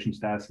immigration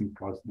status and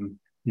cause them,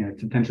 to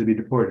potentially be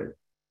deported.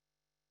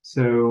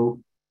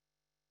 So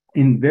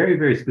in very,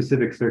 very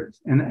specific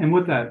circumstances, and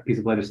what that piece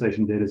of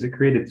legislation did is it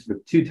created sort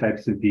of two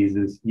types of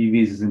visas, U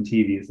visas and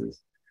T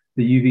visas.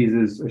 The U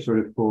visas are sort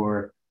of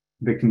for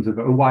victims of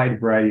a wide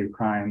variety of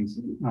crimes,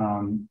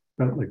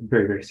 but like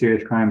very, very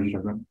serious crimes.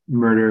 You're talking about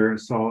murder,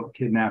 assault,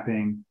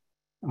 kidnapping,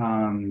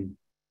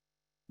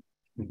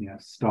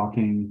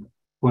 stalking,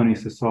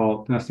 felonious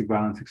assault, domestic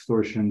violence,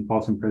 extortion,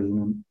 false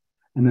imprisonment.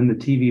 And then the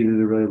T visas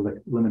are really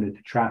limited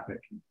to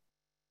trafficking.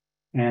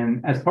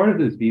 And as part of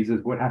those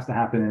visas, what has to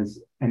happen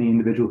is any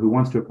individual who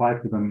wants to apply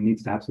for them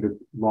needs to have sort of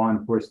law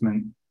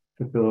enforcement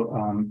to fill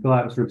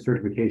out a sort of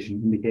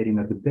certification indicating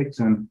that the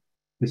victim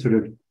is sort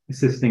of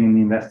assisting in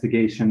the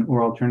investigation,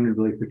 or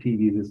alternatively for T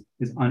visas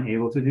is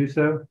unable to do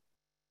so.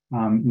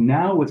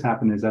 Now what's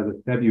happened is, as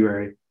of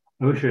February,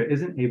 OSHA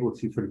isn't able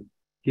to sort of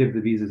give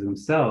the visas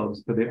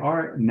themselves, but they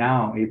are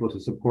now able to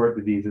support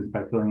the visas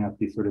by filling out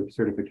these sort of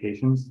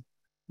certifications.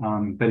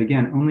 But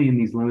again, only in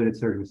these limited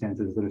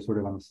circumstances that are sort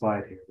of on the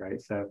slide here,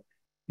 right? So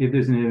if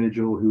there's an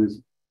individual who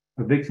is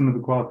a victim of a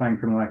qualifying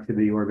criminal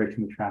activity or a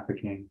victim of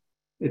trafficking,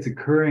 it's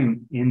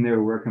occurring in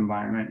their work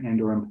environment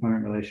and or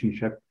employment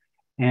relationship,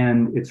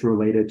 and it's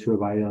related to a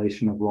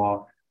violation of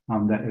law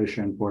that OSHA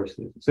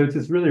enforces. So it's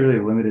this really,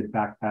 really limited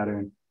fact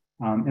pattern.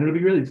 And it'll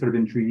be really sort of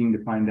intriguing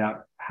to find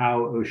out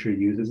how OSHA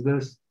uses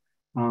this,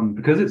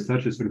 because it's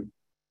such a sort of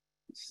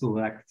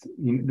select,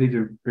 these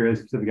are very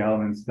specific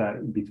elements that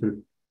would be sort of,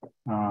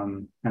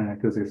 and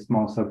it goes like a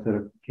small subset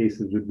of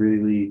cases would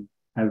really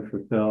have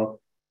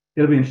fulfill.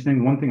 It'll be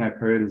interesting. One thing I've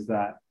heard is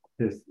that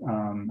this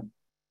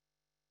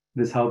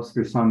helps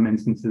for some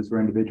instances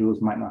where individuals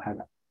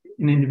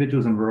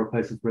in rural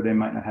places where they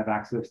might not have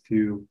access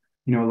to,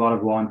 a lot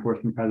of law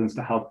enforcement presence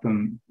to help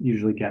them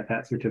usually get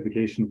that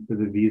certification for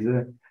the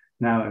visa.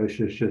 Now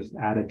OSHA's just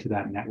added to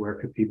that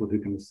network of people who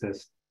can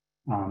assist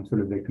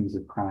sort of victims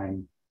of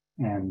crime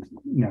and,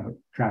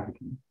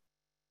 trafficking.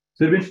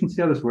 So it'll be interesting to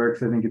see how this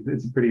works. I think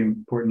it's a pretty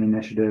important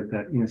initiative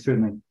that,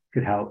 certainly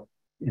could help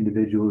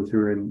individuals who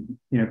are in,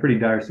 pretty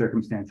dire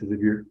circumstances if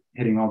you're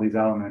hitting all these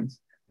elements,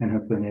 and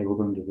hopefully enable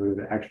them to sort of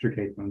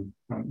extricate them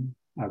from,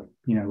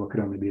 what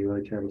could only be a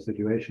really terrible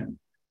situation.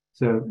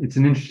 So it's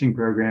an interesting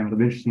program. It'll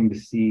be interesting to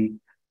see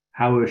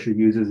how OSHA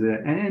uses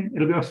it. And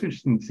it'll be also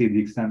interesting to see the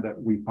extent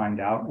that we find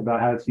out about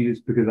how it's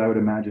used, because I would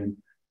imagine,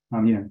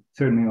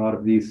 certainly a lot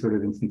of these sort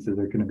of instances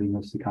are going to be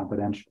mostly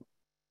confidential.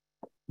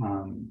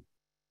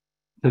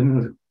 So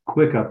there's a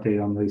quick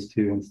update on those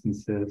two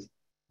instances,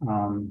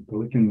 but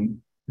we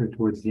can go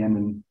towards the end,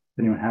 and if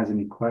anyone has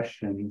any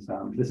questions,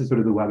 this is sort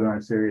of the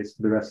webinar series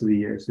for the rest of the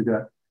year. So we've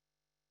got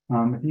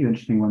a few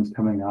interesting ones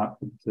coming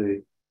up.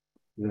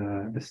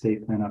 The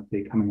estate plan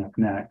update coming up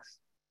next.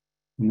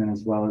 And then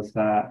as well as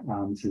that,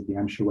 this is the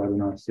OSHA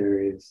webinar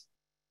series.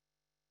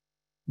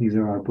 These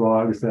are our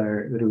blogs that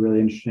are really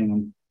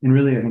interesting, and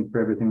really, I think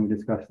for everything we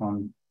discussed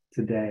on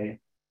today,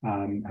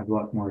 have a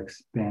lot more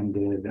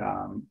expanded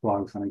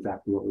blogs on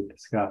exactly what we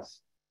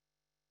discussed.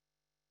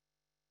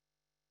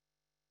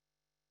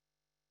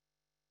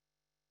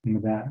 And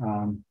with that,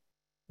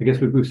 I guess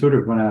we've sort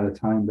of run out of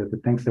time, but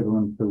thanks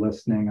everyone for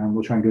listening.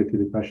 We'll try and go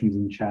through the questions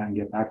in the chat and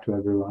get back to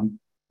everyone.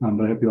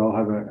 But I hope you all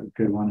have a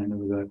good one, and it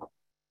was a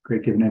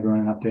great giving everyone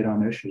an update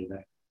on OSHA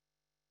today.